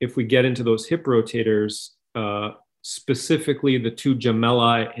 if we get into those hip rotators, specifically the 2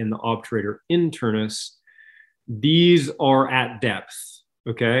 gemelli and the obturator internus, these are at depth,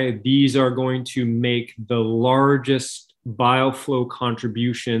 okay? These are going to make the largest bioflow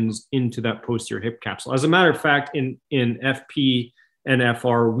contributions into that posterior hip capsule. As a matter of fact, in FP and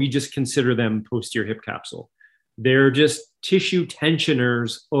FR, we just consider them posterior hip capsule. They're just tissue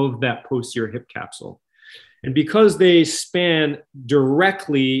tensioners of that posterior hip capsule. And because they span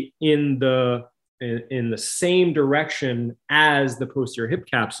directly in the same direction as the posterior hip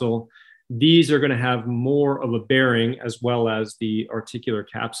capsule, these are going to have more of a bearing, as well as the articular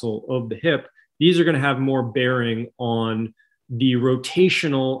capsule of the hip. These are going to have more bearing on the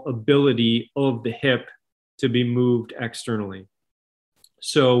rotational ability of the hip to be moved externally.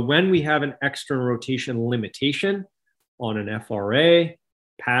 So when we have an external rotation limitation on an FRA,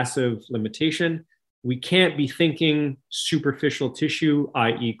 passive limitation, we can't be thinking superficial tissue,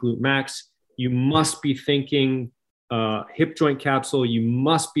 i.e. glute max. You must be thinking hip joint capsule. You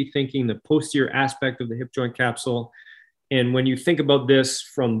must be thinking the posterior aspect of the hip joint capsule. And when you think about this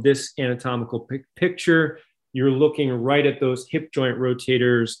from this anatomical picture, you're looking right at those hip joint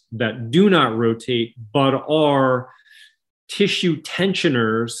rotators that do not rotate, but are tissue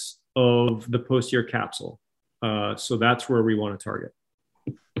tensioners of the posterior capsule. So that's where we want to target.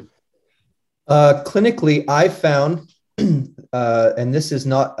 Clinically, I found, and this is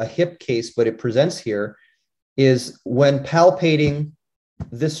not a hip case, but it presents here, is when palpating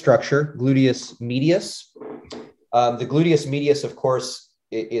this structure, gluteus medius. The gluteus medius, of course,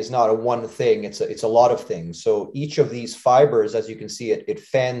 is not a one thing. It's a lot of things. So each of these fibers, as you can see, it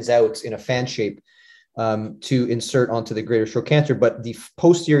fans out in a fan shape to insert onto the greater trochanter. But the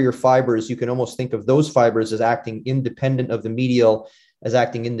posterior fibers, you can almost think of those fibers as acting independent of the medial, as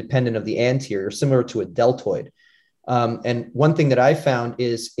acting independent of the anterior, similar to a deltoid. And one thing that I found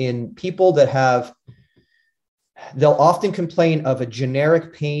is in people that have, they'll often complain of a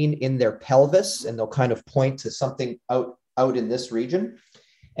generic pain in their pelvis, and they'll kind of point to something out in this region.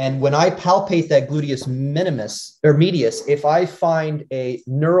 And when I palpate that gluteus minimus or medius, if I find a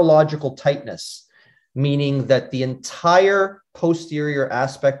neurological tightness, meaning that the entire posterior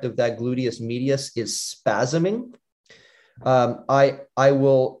aspect of that gluteus medius is spasming, I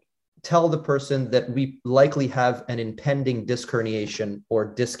will tell the person that we likely have an impending disc herniation or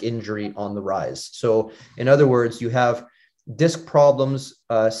disc injury on the rise. So in other words, you have disc problems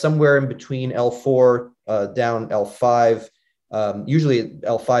somewhere in between L4 down L5, usually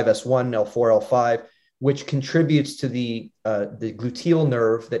L5S1, L4, L5, which contributes to the gluteal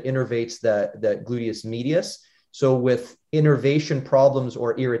nerve that innervates the gluteus medius. So with innervation problems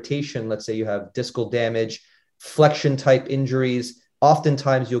or irritation, let's say you have discal damage, flexion type injuries,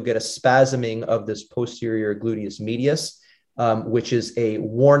 oftentimes you'll get a spasming of this posterior gluteus medius, which is a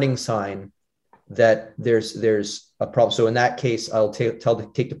warning sign that there's a problem. So in that case, I'll take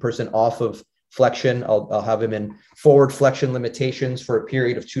the person off of flexion. I'll have him in forward flexion limitations for a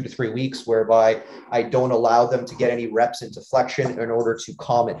period of 2 to 3 weeks, whereby I don't allow them to get any reps into flexion in order to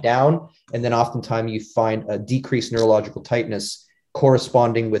calm it down. And then oftentimes you find a decreased neurological tightness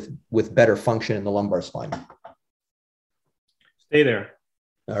corresponding with better function in the lumbar spine. Stay there.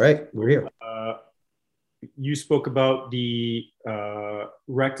 All right, we're here. You spoke about the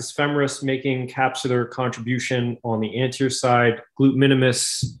rectus femoris making capsular contribution on the anterior side, glute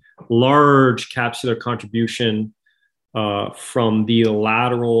minimus, large capsular contribution from the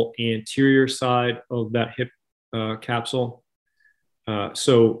lateral anterior side of that hip capsule.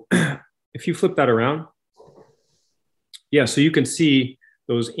 So if you flip that around, yeah, so you can see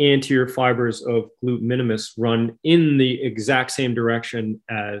those anterior fibers of glute minimus run in the exact same direction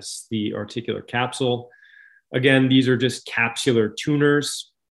as the articular capsule. Again, these are just capsular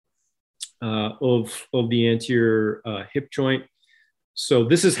tuners of the anterior hip joint. So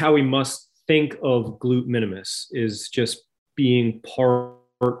this is how we must think of glute minimus, is just being part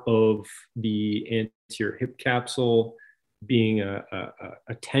of the anterior hip capsule, being a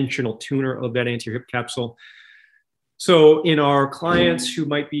tensional tuner of that anterior hip capsule. So in our clients who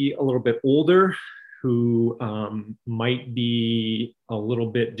might be a little bit older, who might be a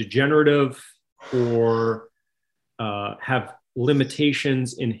little bit degenerative or have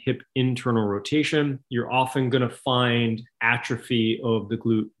limitations in hip internal rotation, you're often going to find atrophy of the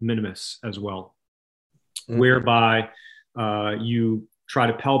glute minimus as well, whereby you try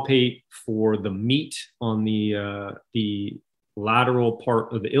to palpate for the meat on the lateral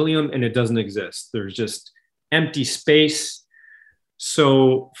part of the ilium, and it doesn't exist. There's just empty space.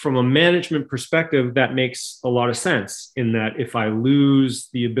 So from a management perspective, that makes a lot of sense, in that if I lose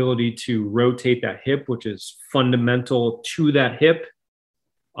the ability to rotate that hip, which is fundamental to that hip,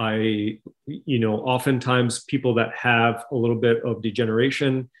 oftentimes people that have a little bit of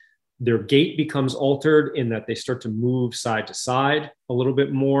degeneration, their gait becomes altered in that they start to move side to side a little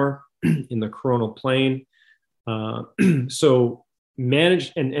bit more in the coronal plane. So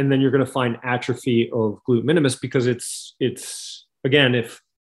manage, and then you're going to find atrophy of glute minimus, because it's again, if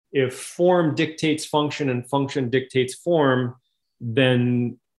form dictates function and function dictates form,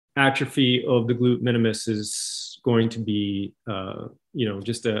 then atrophy of the glute minimus is going to be,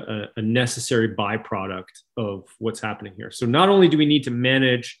 just a necessary byproduct of what's happening here. So not only do we need to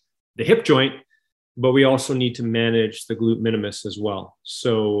manage the hip joint, but we also need to manage the glute minimus as well.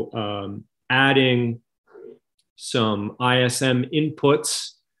 So adding some ISM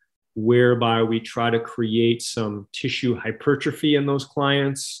inputs, whereby we try to create some tissue hypertrophy in those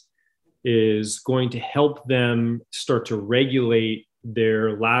clients, is going to help them start to regulate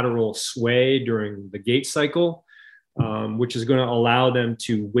their lateral sway during the gait cycle, which is going to allow them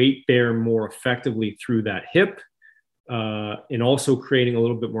to weight bear more effectively through that hip, and also creating a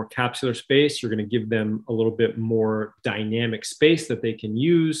little bit more capsular space. You're going to give them a little bit more dynamic space that they can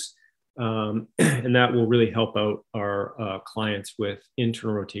use. And that will really help out our clients with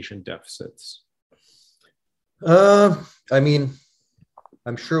internal rotation deficits. I'm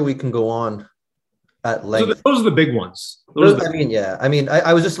sure we can go on at length. Those are the big ones.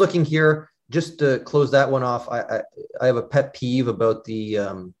 I was just looking here, just to close that one off. I have a pet peeve about the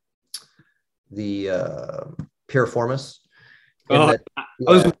piriformis. I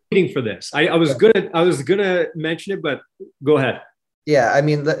was waiting for this. I was gonna mention it, but go ahead. Yeah,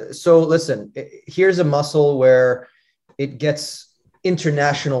 so listen, here's a muscle where it gets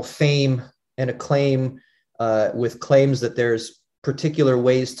international fame and acclaim, with claims that there's particular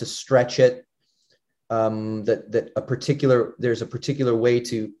ways to stretch it, there's a particular way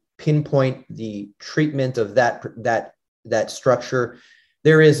to pinpoint the treatment of that structure.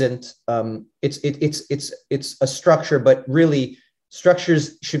 There isn't. It's a structure, but really,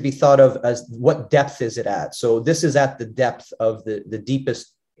 structures should be thought of as what depth is it at. So this is at the depth of the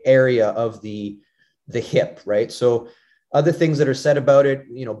deepest area of the hip, right? So other things that are said about it,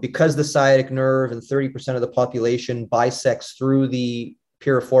 because the sciatic nerve and 30% of the population bisects through the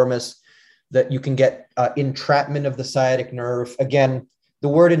piriformis, that you can get entrapment of the sciatic nerve. Again, the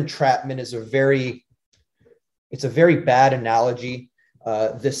word entrapment is a very bad analogy.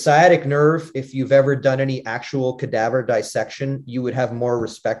 The sciatic nerve, if you've ever done any actual cadaver dissection, you would have more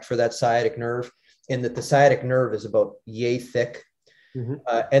respect for that sciatic nerve, in that the sciatic nerve is about yay thick. Mm-hmm.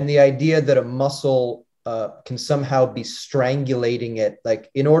 And the idea that a muscle can somehow be strangulating it, like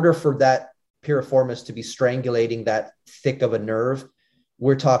in order for that piriformis to be strangulating that thick of a nerve,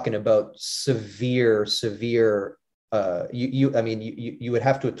 we're talking about severe. You would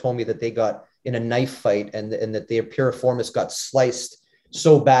have to have told me that they got in a knife fight and that their piriformis got sliced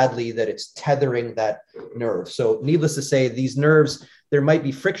so badly that it's tethering that nerve. So needless to say, these nerves, there might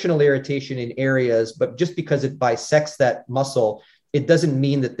be frictional irritation in areas, but just because it bisects that muscle, it doesn't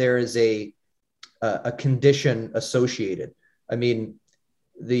mean that there is a condition associated. I mean,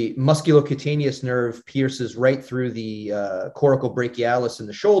 the musculocutaneous nerve pierces right through the coracobrachialis in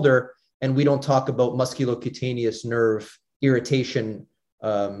the shoulder, and we don't talk about musculocutaneous nerve irritation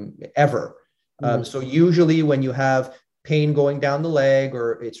ever. So usually when you have pain going down the leg,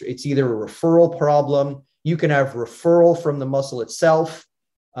 or it's either a referral problem, you can have referral from the muscle itself,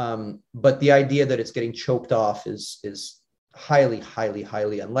 but the idea that it's getting choked off is highly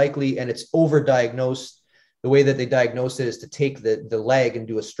unlikely, and it's overdiagnosed. The way that they diagnose it is to take the leg and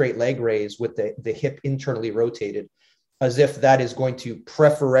do a straight leg raise with the hip internally rotated, as if that is going to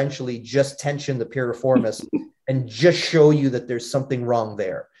preferentially just tension the piriformis and just show you that there's something wrong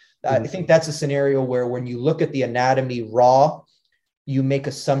there. I think that's a scenario where when you look at the anatomy raw, you make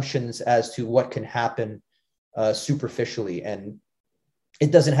assumptions as to what can happen superficially, and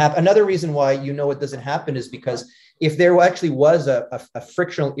it doesn't happen. Another reason why you know it doesn't happen is because if there actually was a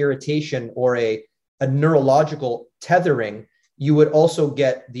frictional irritation or a neurological tethering, you would also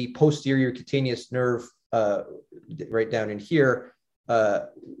get the posterior cutaneous nerve right down in here.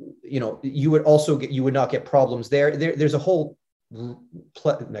 You would not get problems there. There's a whole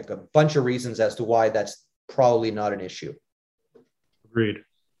like a bunch of reasons as to why that's probably not an issue. Agreed.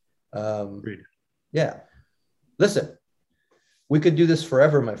 Yeah. Listen, we could do this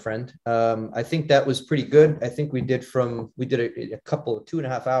forever, my friend. I think that was pretty good. I think we did a couple of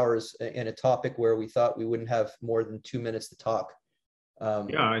 2.5 hours in a topic where we thought we wouldn't have more than 2 minutes to talk.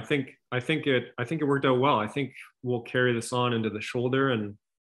 Yeah, I think it worked out well. I think we'll carry this on into the shoulder and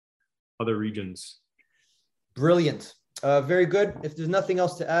other regions. Brilliant. Very good. If there's nothing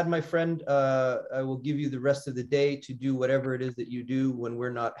else to add, my friend, I will give you the rest of the day to do whatever it is that you do when we're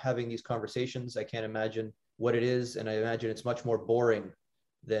not having these conversations. I can't imagine what it is, and I imagine it's much more boring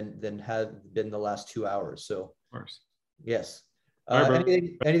than had been the last 2 hours. So, of course. Yes.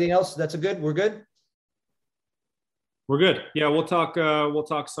 Right, anything else? That's a good. We're good. We're good. Yeah, we'll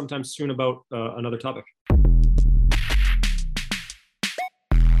talk sometime soon about another topic.